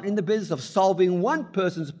 We're not in the business of solving one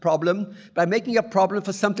person's problem by making a problem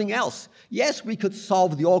for something else. Yes, we could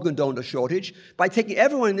solve the organ donor shortage by taking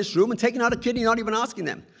everyone in this room and taking out a kidney, not even asking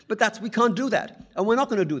them. But we can't do that. And we're not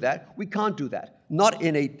going to do that. We can't do that. Not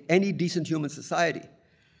in any decent human society.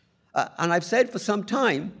 And I've said for some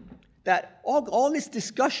time that all this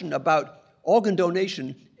discussion about organ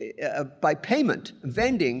donation by payment,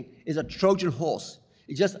 vending, is a Trojan horse.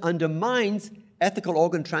 It just undermines ethical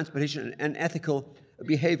organ transplantation and ethical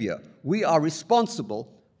behavior. We are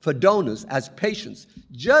responsible for donors as patients,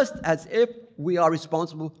 just as if we are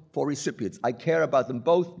responsible for recipients. I care about them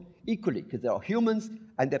both equally, because they are humans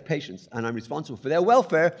and they're patients, and I'm responsible for their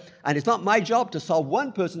welfare, and it's not my job to solve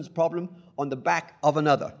one person's problem on the back of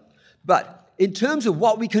another. But in terms of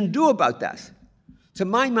what we can do about that, to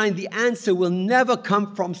my mind, the answer will never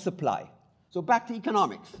come from supply. So back to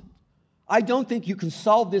economics. I don't think you can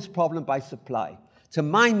solve this problem by supply. To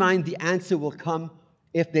my mind, the answer will come,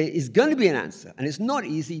 if there is going to be an answer, and it's not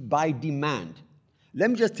easy, by demand.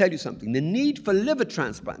 Let me just tell you something. The need for liver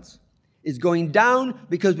transplants is going down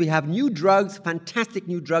because we have new drugs, fantastic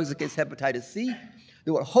new drugs against hepatitis C,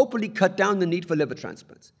 that will hopefully cut down the need for liver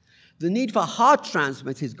transplants. The need for heart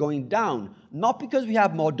transplants is going down, not because we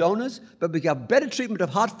have more donors, but because we have better treatment of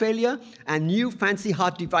heart failure and new fancy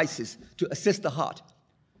heart devices to assist the heart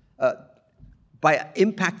by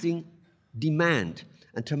impacting demand.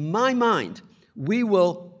 And to my mind, we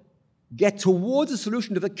will get towards a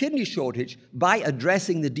solution to the kidney shortage by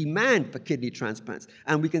addressing the demand for kidney transplants.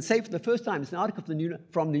 And we can say for the first time, it's an article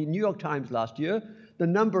from the New York Times last year, the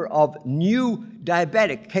number of new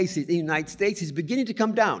diabetic cases in the United States is beginning to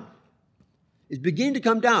come down. It's beginning to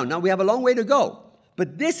come down. Now, we have a long way to go.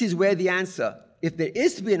 But this is where the answer, if there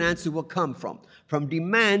is to be an answer, will come from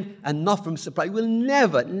demand and not from supply. We'll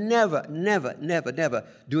never, never, never, never, never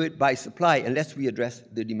do it by supply unless we address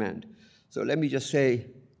the demand. So let me just say,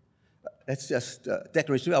 let's just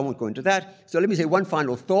declaration. I won't go into that. So let me say one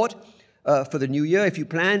final thought for the new year. If you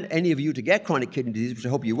plan, any of you, to get chronic kidney disease, which I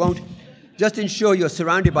hope you won't, just ensure you're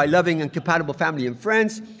surrounded by loving and compatible family and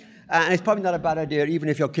friends. And it's probably not a bad idea, even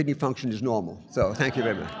if your kidney function is normal. So thank you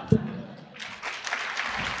very much.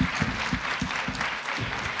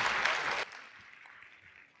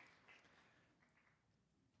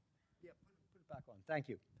 Yeah, put it back on. Thank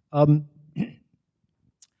you.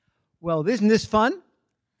 Well, isn't this fun?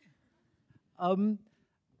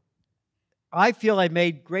 I feel I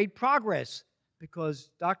made great progress because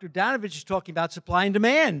Dr. Danovitch is talking about supply and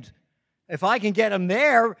demand. If I can get him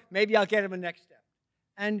there, maybe I'll get him a next step.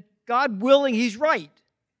 And God willing, he's right,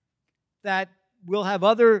 that we'll have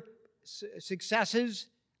other successes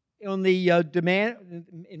on the demand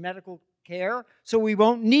in medical care, so we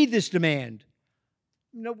won't need this demand.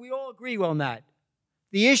 You know, we all agree on that.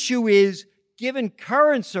 The issue is, given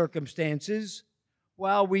current circumstances,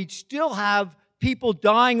 while we still have people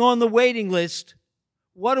dying on the waiting list,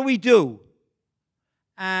 what do?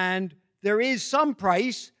 And there is some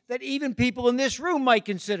price that even people in this room might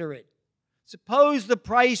consider it. Suppose the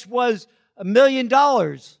price was $1 million. You know,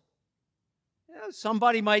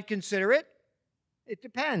 somebody might consider it. It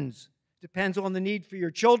depends. Depends on the need for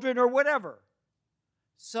your children or whatever.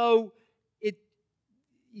 So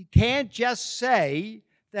you can't just say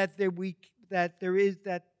that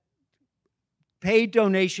paid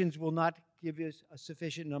donations will not give us a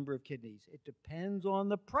sufficient number of kidneys. It depends on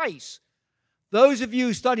the price. Those of you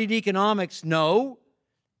who studied economics know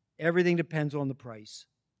everything depends on the price.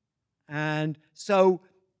 And so,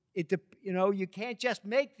 you can't just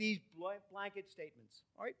make these blanket statements.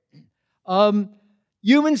 All right?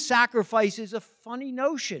 Human sacrifice is a funny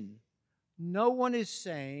notion. No one is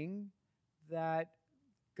saying that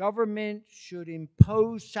government should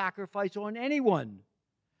impose sacrifice on anyone.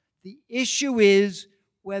 The issue is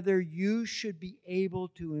whether you should be able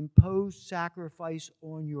to impose sacrifice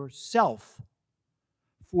on yourself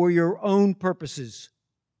for your own purposes.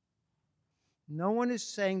 No one is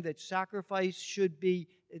saying that sacrifice should be,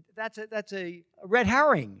 that's a red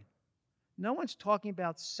herring. No one's talking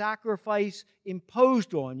about sacrifice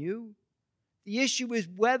imposed on you. The issue is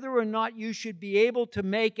whether or not you should be able to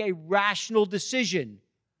make a rational decision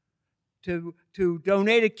to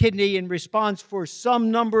donate a kidney in response for some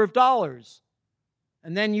number of dollars.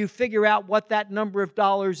 And then you figure out what that number of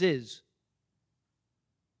dollars is.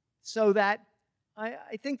 So that I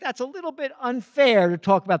think that's a little bit unfair to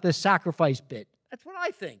talk about this sacrifice bit. That's what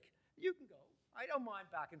I think. You can go. I don't mind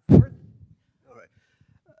back and forth. All right.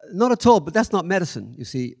 Not at all, but that's not medicine, you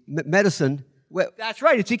see. Medicine... That's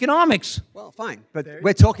right, it's economics. Well, fine, but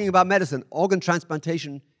we're talking about medicine. Organ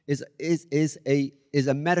transplantation is a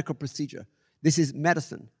medical procedure. This is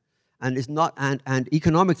medicine. and it's not, and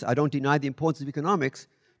economics, I don't deny the importance of economics,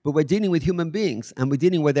 but we're dealing with human beings, and we're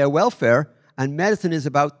dealing with their welfare, and medicine is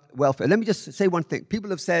about welfare. Let me just say one thing. People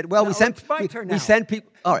have said, well, no, we send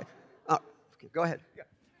people, all right, okay, go ahead.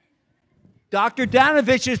 Dr.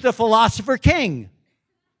 Danovitch is the philosopher king.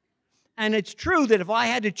 And it's true that if I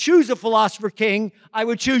had to choose a philosopher king, I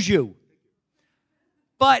would choose you.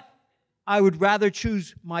 But I would rather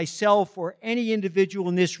choose myself or any individual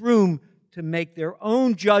in this room to make their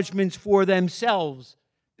own judgments for themselves,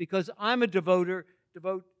 because I'm a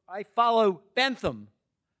I follow Bentham,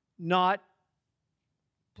 not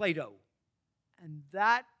Plato. And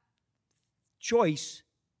that choice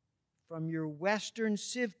from your Western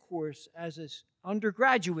Civ course as an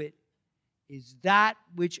undergraduate is that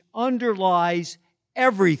which underlies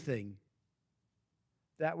everything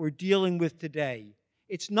that we're dealing with today.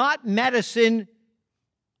 It's not medicine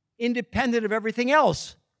independent of everything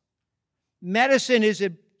else. Medicine is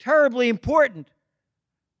terribly important,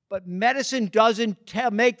 but medicine doesn't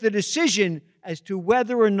make the decision as to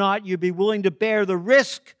whether or not you'd be willing to bear the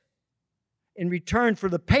risk in return for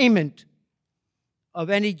the payment of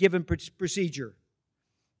any given procedure.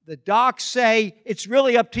 The docs say it's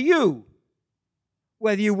really up to you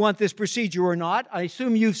whether you want this procedure or not. I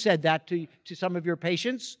assume you've said that to some of your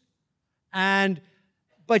patients.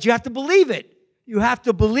 But you have to believe it. You have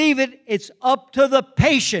to believe it. It's up to the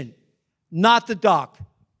patient, not the doc.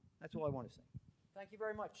 That's all I want to say. Thank you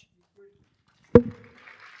very much.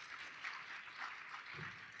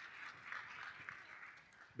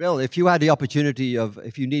 Bill, if you had the opportunity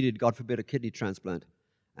if you needed, God forbid, a kidney transplant,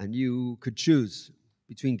 and you could choose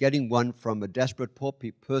between getting one from a desperate poor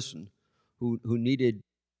person who needed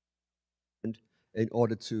in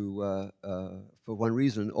order to, for one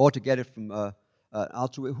reason, or to get it from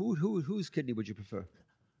whose kidney would you prefer?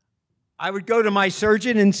 I would go to my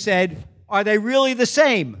surgeon and said, are they really the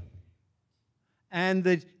same?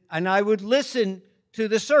 And I would listen to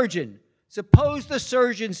the surgeon. Suppose the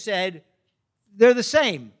surgeon said, they're the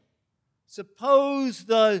same. Suppose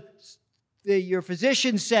your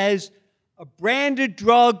physician says a branded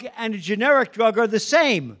drug and a generic drug are the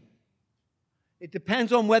same. It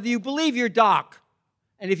depends on whether you believe your doc.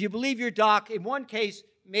 And if you believe your doc in one case,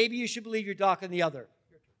 maybe you should believe your doc in the other.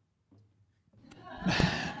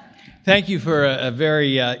 Thank you for a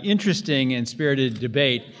very interesting and spirited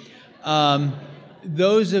debate.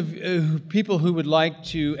 Those of people who would like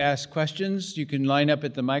to ask questions, you can line up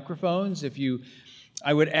at the microphones.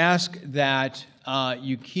 I would ask that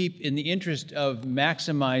you keep, in the interest of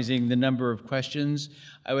maximizing the number of questions,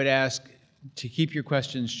 I would ask to keep your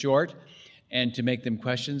questions short and to make them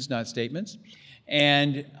questions, not statements.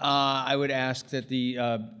 And I would ask that the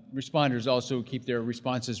responders also keep their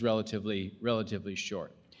responses relatively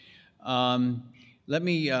short. Let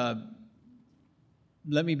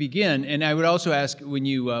me begin, and I would also ask when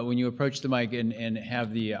you approach the mic and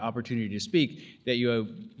have the opportunity to speak that you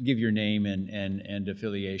give your name and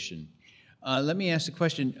affiliation. Let me ask the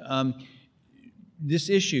question: this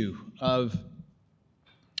issue of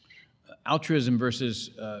altruism versus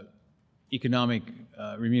economic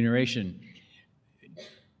remuneration,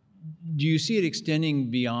 do you see it extending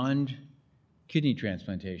beyond kidney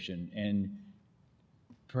transplantation and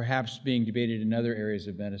perhaps being debated in other areas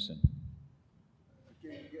of medicine?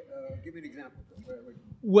 Give me an example.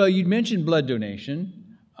 Well, you'd mentioned blood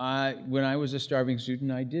donation. When I was a starving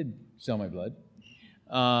student, I did sell my blood.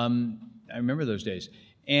 I remember those days.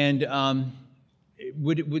 And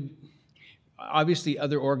would obviously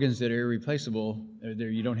other organs that are irreplaceable,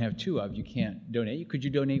 you don't have two of, you can't donate. Could you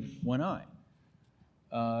donate one eye?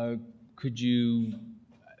 Could you?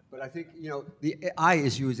 But I think, the eye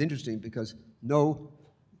issue is interesting because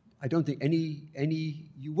I don't think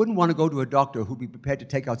you wouldn't want to go to a doctor who'd be prepared to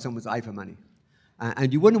take out someone's eye for money.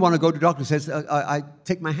 And you wouldn't want to go to a doctor who says, I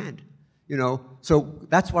take my hand. So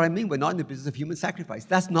that's what I mean. We're not in the business of human sacrifice.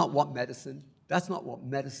 That's not what medicine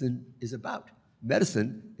is about.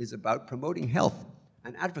 Medicine is about promoting health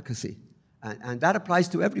and advocacy. And that applies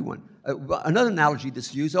to everyone. Another analogy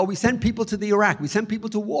that's used, we send people to the Iraq. We send people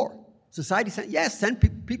to war. Society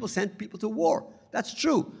people send people to war. That's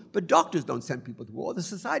true. But doctors don't send people to war. The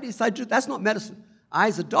society decides to. That's not medicine. I,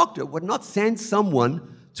 as a doctor, would not send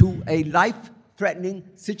someone to a life-threatening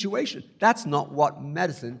situation. That's not what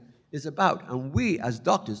medicine is about. And we, as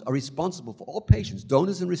doctors, are responsible for all patients.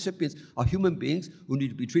 Donors and recipients are human beings who need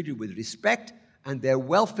to be treated with respect, and their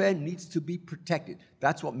welfare needs to be protected.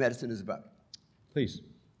 That's what medicine is about. Please.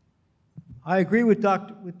 I agree with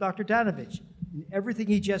Dr. Danovitch in everything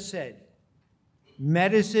he just said.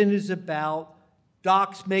 Medicine is about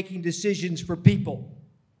docs making decisions for people.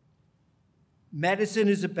 Medicine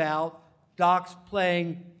is about docs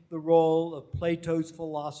playing the role of Plato's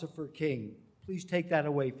philosopher king. Please take that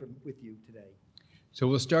away with you today. So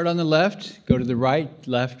we'll start on the left, go to the right,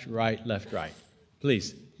 left, right, left, right.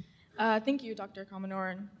 Please. Thank you, Dr.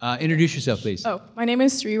 Comanor. Introduce yourself, please. Oh, my name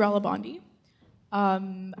is Sri Ralabandi.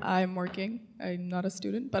 I'm working. I'm not a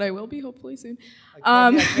student, but I will be hopefully soon.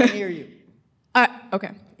 I can't hear you.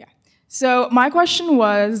 Okay, yeah. So my question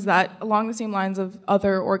was that along the same lines of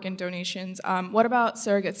other organ donations, what about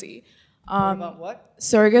surrogacy? What about what?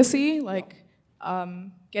 Surrogacy, like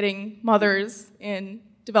getting mothers in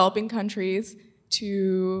developing countries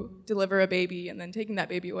to deliver a baby and then taking that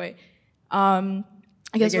baby away. I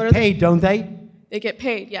guess they get paid, don't they? They get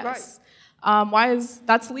paid, yes. Right. Why is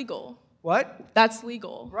that's legal? What? That's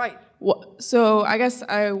legal. Right. So I guess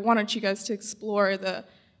I wanted you guys to explore the,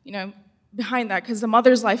 behind that, because the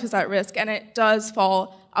mother's life is at risk, and it does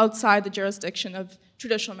fall outside the jurisdiction of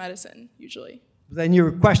traditional medicine, usually. Then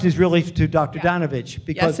your question is really to Dr. Danovitch,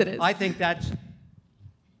 because yes, it is. I think that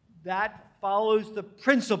follows the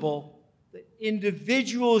principle that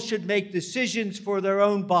individuals should make decisions for their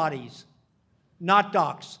own bodies, not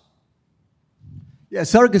docs. Yeah,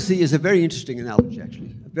 surrogacy is a very interesting analogy,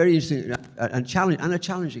 actually. A very interesting and a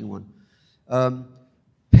challenging one.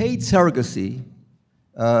 Paid surrogacy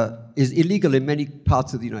is illegal in many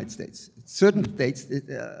parts of the United States. Certain states,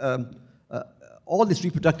 all this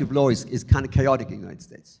reproductive law is kind of chaotic in the United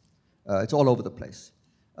States. It's all over the place.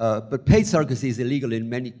 But paid surrogacy is illegal in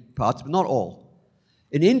many parts, but not all.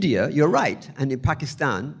 In India, you're right, and in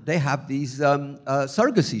Pakistan, they have these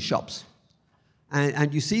surrogacy shops.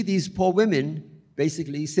 And you see these poor women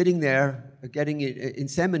basically sitting there getting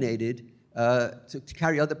inseminated to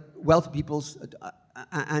carry other wealthy people's,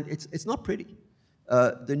 and it's not pretty.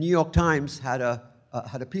 The New York Times had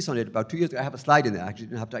a piece on it about 2 years ago. I have a slide in there, I actually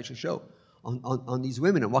didn't have to actually show, on these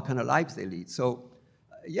women and what kind of lives they lead. So,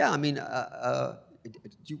 yeah, I mean,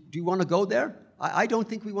 do you want to go there? I don't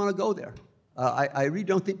think we want to go there. I really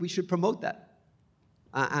don't think we should promote that.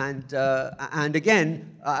 And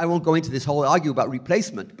again, I won't go into this whole argue about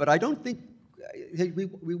replacement, but I don't think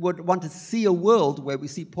we would want to see a world where we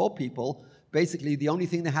see poor people, basically the only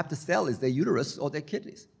thing they have to sell is their uterus or their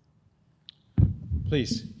kidneys.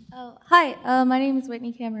 Please. Oh, hi, my name is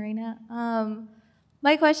Whitney Camarena.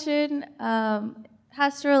 My question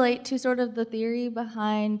has to relate to sort of the theory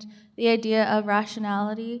behind the idea of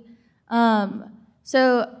rationality.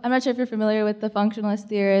 So I'm not sure if you're familiar with the functionalist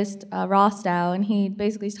theorist Rostow, and he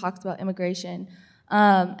basically talks about immigration.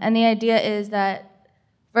 And the idea is that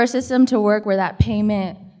for a system to work where that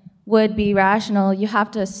payment would be rational, you have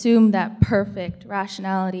to assume that perfect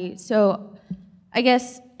rationality. So I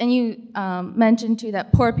guess, and you mentioned too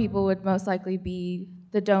that poor people would most likely be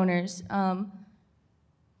the donors.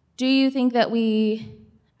 Do you think that we,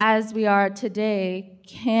 as we are today,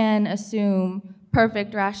 can assume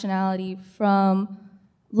perfect rationality from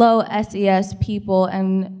low SES people,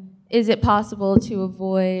 and is it possible to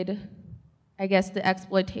avoid, I guess, the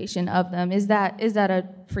exploitation of them? Is that a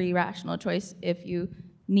free rational choice if you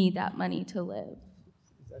need that money to live?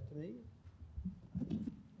 Is that to me?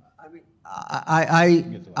 I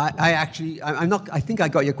mean, I think I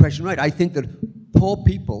got your question right. I think that poor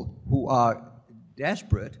people who are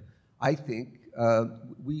desperate, I think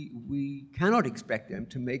we cannot expect them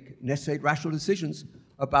to make necessary rational decisions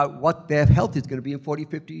about what their health is going to be in 40,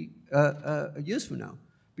 50 years from now,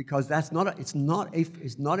 because that's not it's not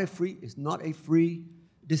a free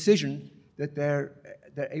decision that they're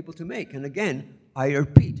able to make. And again, I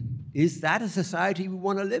repeat, is that a society we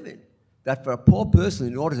want to live in? That for a poor person,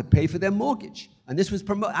 in order to pay for their mortgage, and this was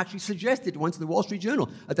actually suggested once in the Wall Street Journal,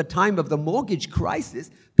 at the time of the mortgage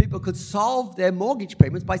crisis, people could solve their mortgage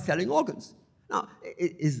payments by selling organs. Now,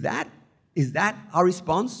 is that our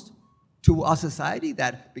response to our society,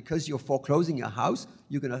 that because you're foreclosing your house,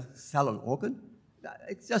 you're going to sell an organ?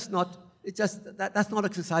 It's just not. That's not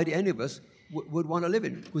a society any of us would want to live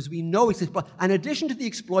in, because we know it's. In addition to the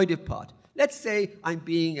exploitive part, let's say I'm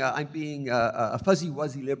being a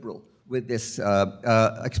fuzzy-wuzzy liberal with this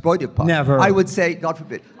exploitive part. Never. I would say, God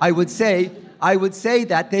forbid, I would say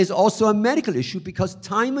that there's also a medical issue, because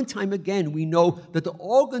time and time again we know that the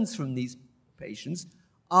organs from these patients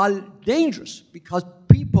are dangerous, because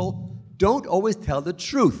people don't always tell the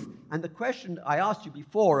truth. And the question I asked you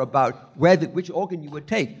before about which organ you would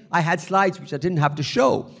take, I had slides which I didn't have to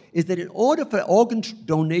show, is that in order for organ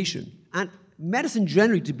donation and medicine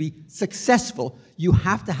generally to be successful, you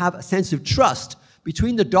have to have a sense of trust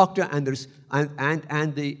between the doctor and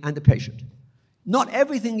the patient. Not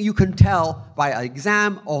everything you can tell by an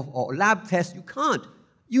exam or lab test, you can't.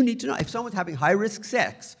 You need to know if someone's having high-risk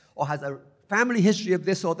sex or has a family history of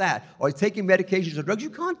this or that, or is taking medications or drugs, you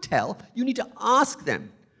can't tell. You need to ask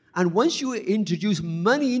them. And once you introduce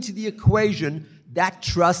money into the equation, that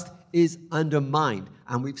trust is undermined.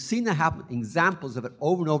 And we've seen that happen, examples of it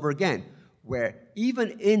over and over again, where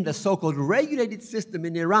even in the so-called regulated system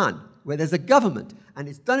in Iran, where there's a government, and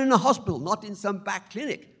it's done in a hospital, not in some back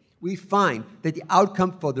clinic, we find that the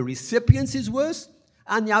outcome for the recipients is worse,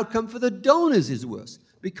 and the outcome for the donors is worse,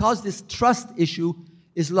 because this trust issue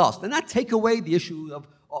is lost. And that takes away the issue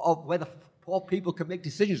of whether poor people can make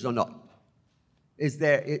decisions or not. Is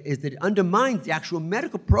that it undermines the actual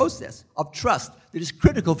medical process of trust that is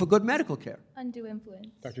critical for good medical care. Undue influence.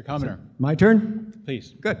 Dr. Comanor. My turn?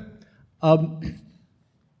 Please. Good.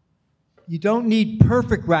 You don't need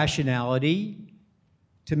perfect rationality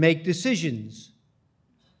to make decisions.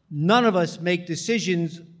 None of us make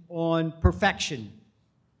decisions on perfection.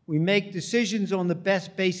 We make decisions on the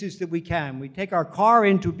best basis that we can. We take our car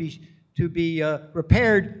in to be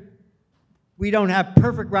repaired. We don't have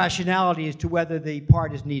perfect rationality as to whether the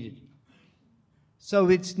part is needed. So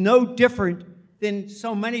it's no different than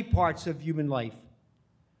so many parts of human life.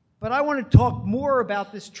 But I want to talk more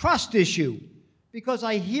about this trust issue, because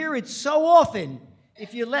I hear it so often.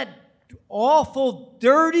 If you let awful,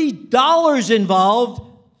 dirty dollars involved,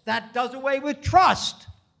 that does away with trust.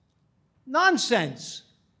 Nonsense.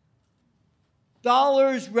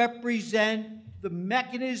 Dollars represent the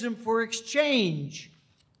mechanism for exchange.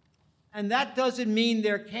 And that doesn't mean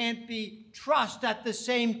there can't be trust at the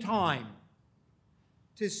same time.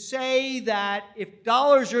 To say that if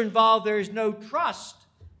dollars are involved, there is no trust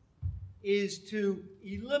is to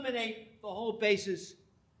eliminate the whole basis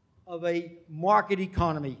of a market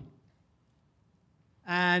economy.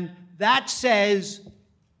 And that says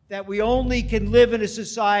that we only can live in a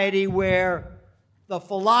society where the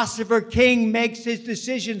philosopher king makes his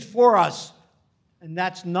decisions for us. And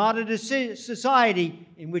that's not a society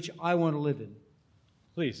in which I want to live in.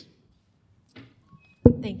 Please.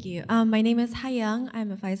 Thank you. My name is Hayoung.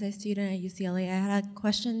 I'm a Phi-Sci student at UCLA. I had a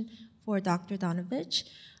question for Dr. Danovitch.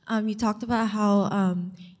 You talked about how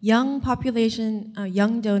young population,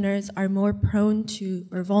 young donors are more prone to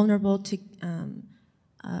or vulnerable to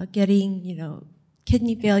getting,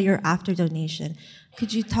 kidney failure after donation.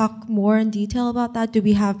 Could you talk more in detail about that? Do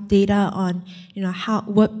we have data on,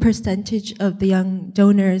 what percentage of the young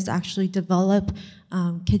donors actually develop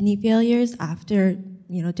kidney failures after,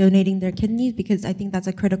 donating their kidneys? Because I think that's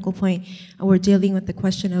a critical point. We're dealing with the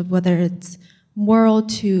question of whether it's moral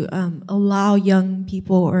to allow young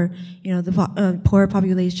people or, the poor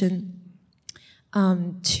population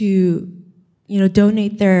to,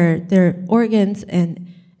 donate their organs and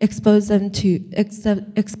expose themselves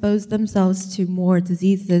to more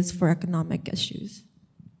diseases for economic issues.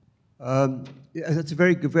 That's a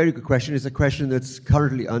very good question. It's a question that's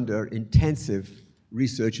currently under intensive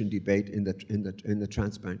research and debate in the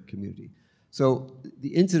transplant community. So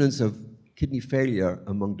the incidence of kidney failure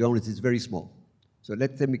among donors is very small. So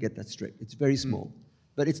let me get that straight. It's very small,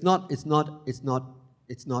 but it's not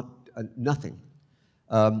nothing.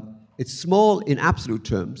 It's small in absolute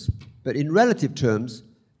terms, but in relative terms,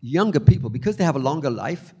 younger people, because they have a longer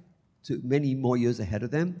life, many more years ahead of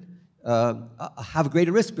them, have a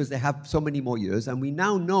greater risk because they have so many more years. And we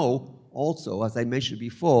now know also, as I mentioned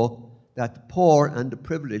before, that the poor and the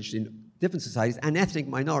privileged in different societies and ethnic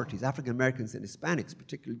minorities, African Americans and Hispanics,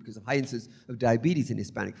 particularly because of high incidence of diabetes in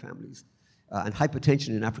Hispanic families, and hypertension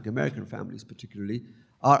in African American families particularly,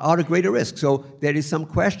 are a greater risk. So there is some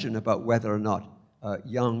question about whether or not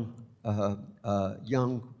young,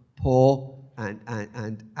 poor,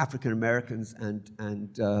 and African Americans and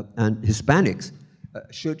Hispanics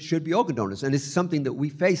should be organ donors. And it's something that we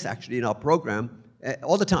face actually in our program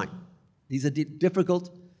all the time. These are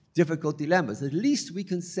difficult dilemmas. At least we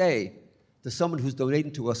can say to someone who's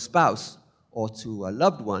donating to a spouse or to a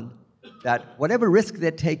loved one that whatever risk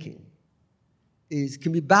they're taking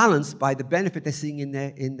can be balanced by the benefit they're seeing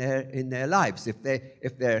in their lives. If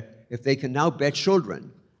they can now bear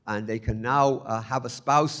children, and they can now have a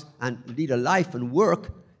spouse and lead a life and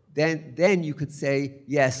work, then you could say,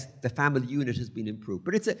 yes, the family unit has been improved.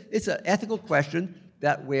 But it's an ethical question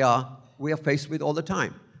that we are faced with all the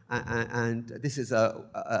time. And this is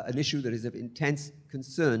an issue that is of intense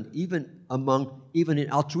concern, even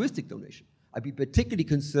in altruistic donation. I'd be particularly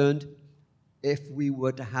concerned if we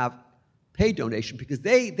were to have paid donation, because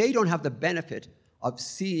they don't have the benefit of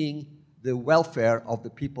seeing the welfare of the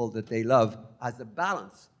people that they love as a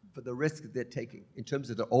balance for the risk that they're taking in terms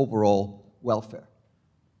of their overall welfare.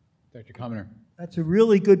 Dr. Comanor. That's a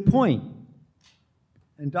really good point.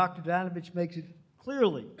 And Dr. Danovitch makes it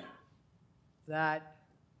clearly that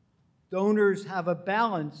donors have a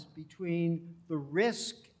balance between the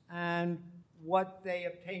risk and what they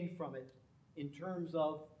obtain from it in terms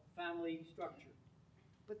of family structure.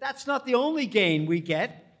 But that's not the only gain we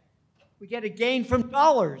get. We get a gain from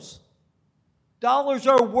dollars. Dollars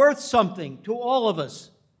are worth something to all of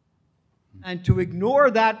us. And to ignore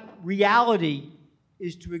that reality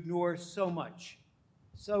is to ignore so much.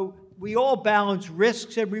 So we all balance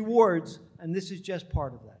risks and rewards, and this is just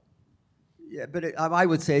part of that. Yeah, but I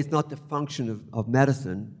would say it's not the function of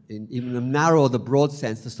medicine, in even the narrow or the broad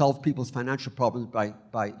sense, to solve people's financial problems by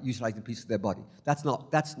utilizing pieces of their body. That's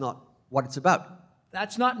not what it's about.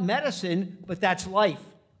 That's not medicine, but that's life.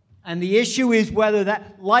 And the issue is whether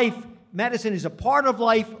that medicine is a part of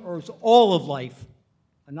life or is all of life.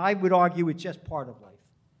 And I would argue it's just part of life.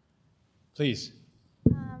 Please.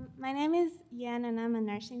 My name is Yen, and I'm a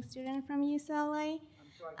nursing student from UCLA.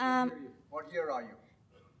 I'm sorry, I can't hear you. What year are you?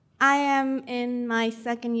 I am in my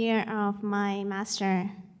second year of my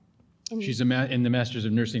master. She's in the Masters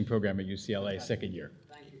of Nursing program at UCLA, second year.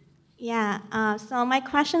 Thank you. Yeah, so my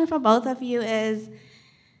question for both of you is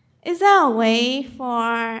there a way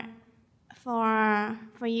for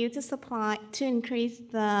you to increase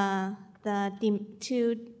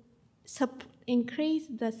increase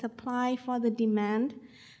the supply for the demand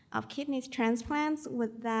of kidney transplants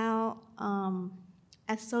without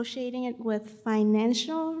associating it with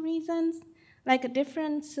financial reasons, like a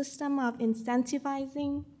different system of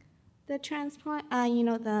incentivizing the transplant,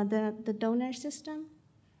 the donor system?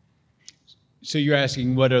 So you're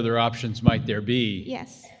asking what other options might there be?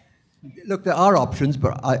 Yes. Look, there are options,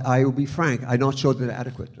 but I will be frank. I'm not sure that they're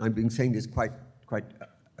adequate. I've been saying this quite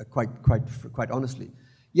honestly.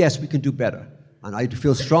 Yes, we can do better, and I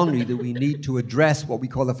feel strongly that we need to address what we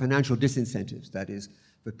call the financial disincentives. That is,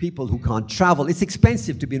 for people who can't travel, it's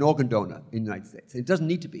expensive to be an organ donor in the United States. It doesn't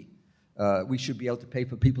need to be. We should be able to pay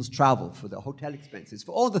for people's travel, for their hotel expenses,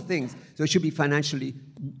 for all the things. So it should be financially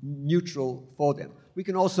neutral for them. We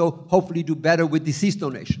can also hopefully do better with deceased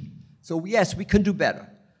donation. So yes, we can do better.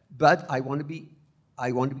 But I want to be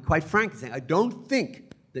quite frank in saying I don't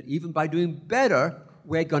think that even by doing better,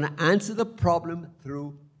 we're going to answer the problem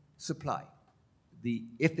through supply.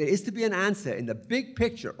 If there is to be an answer in the big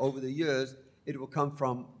picture over the years, it will come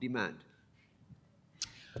from demand.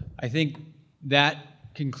 I think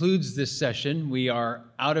that concludes this session. We are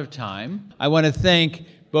out of time. I want to thank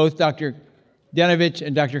both Dr. Danovitch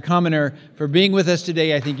and Dr. Comanor for being with us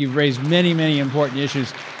today. I think you've raised many, many important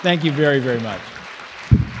issues. Thank you very, very much.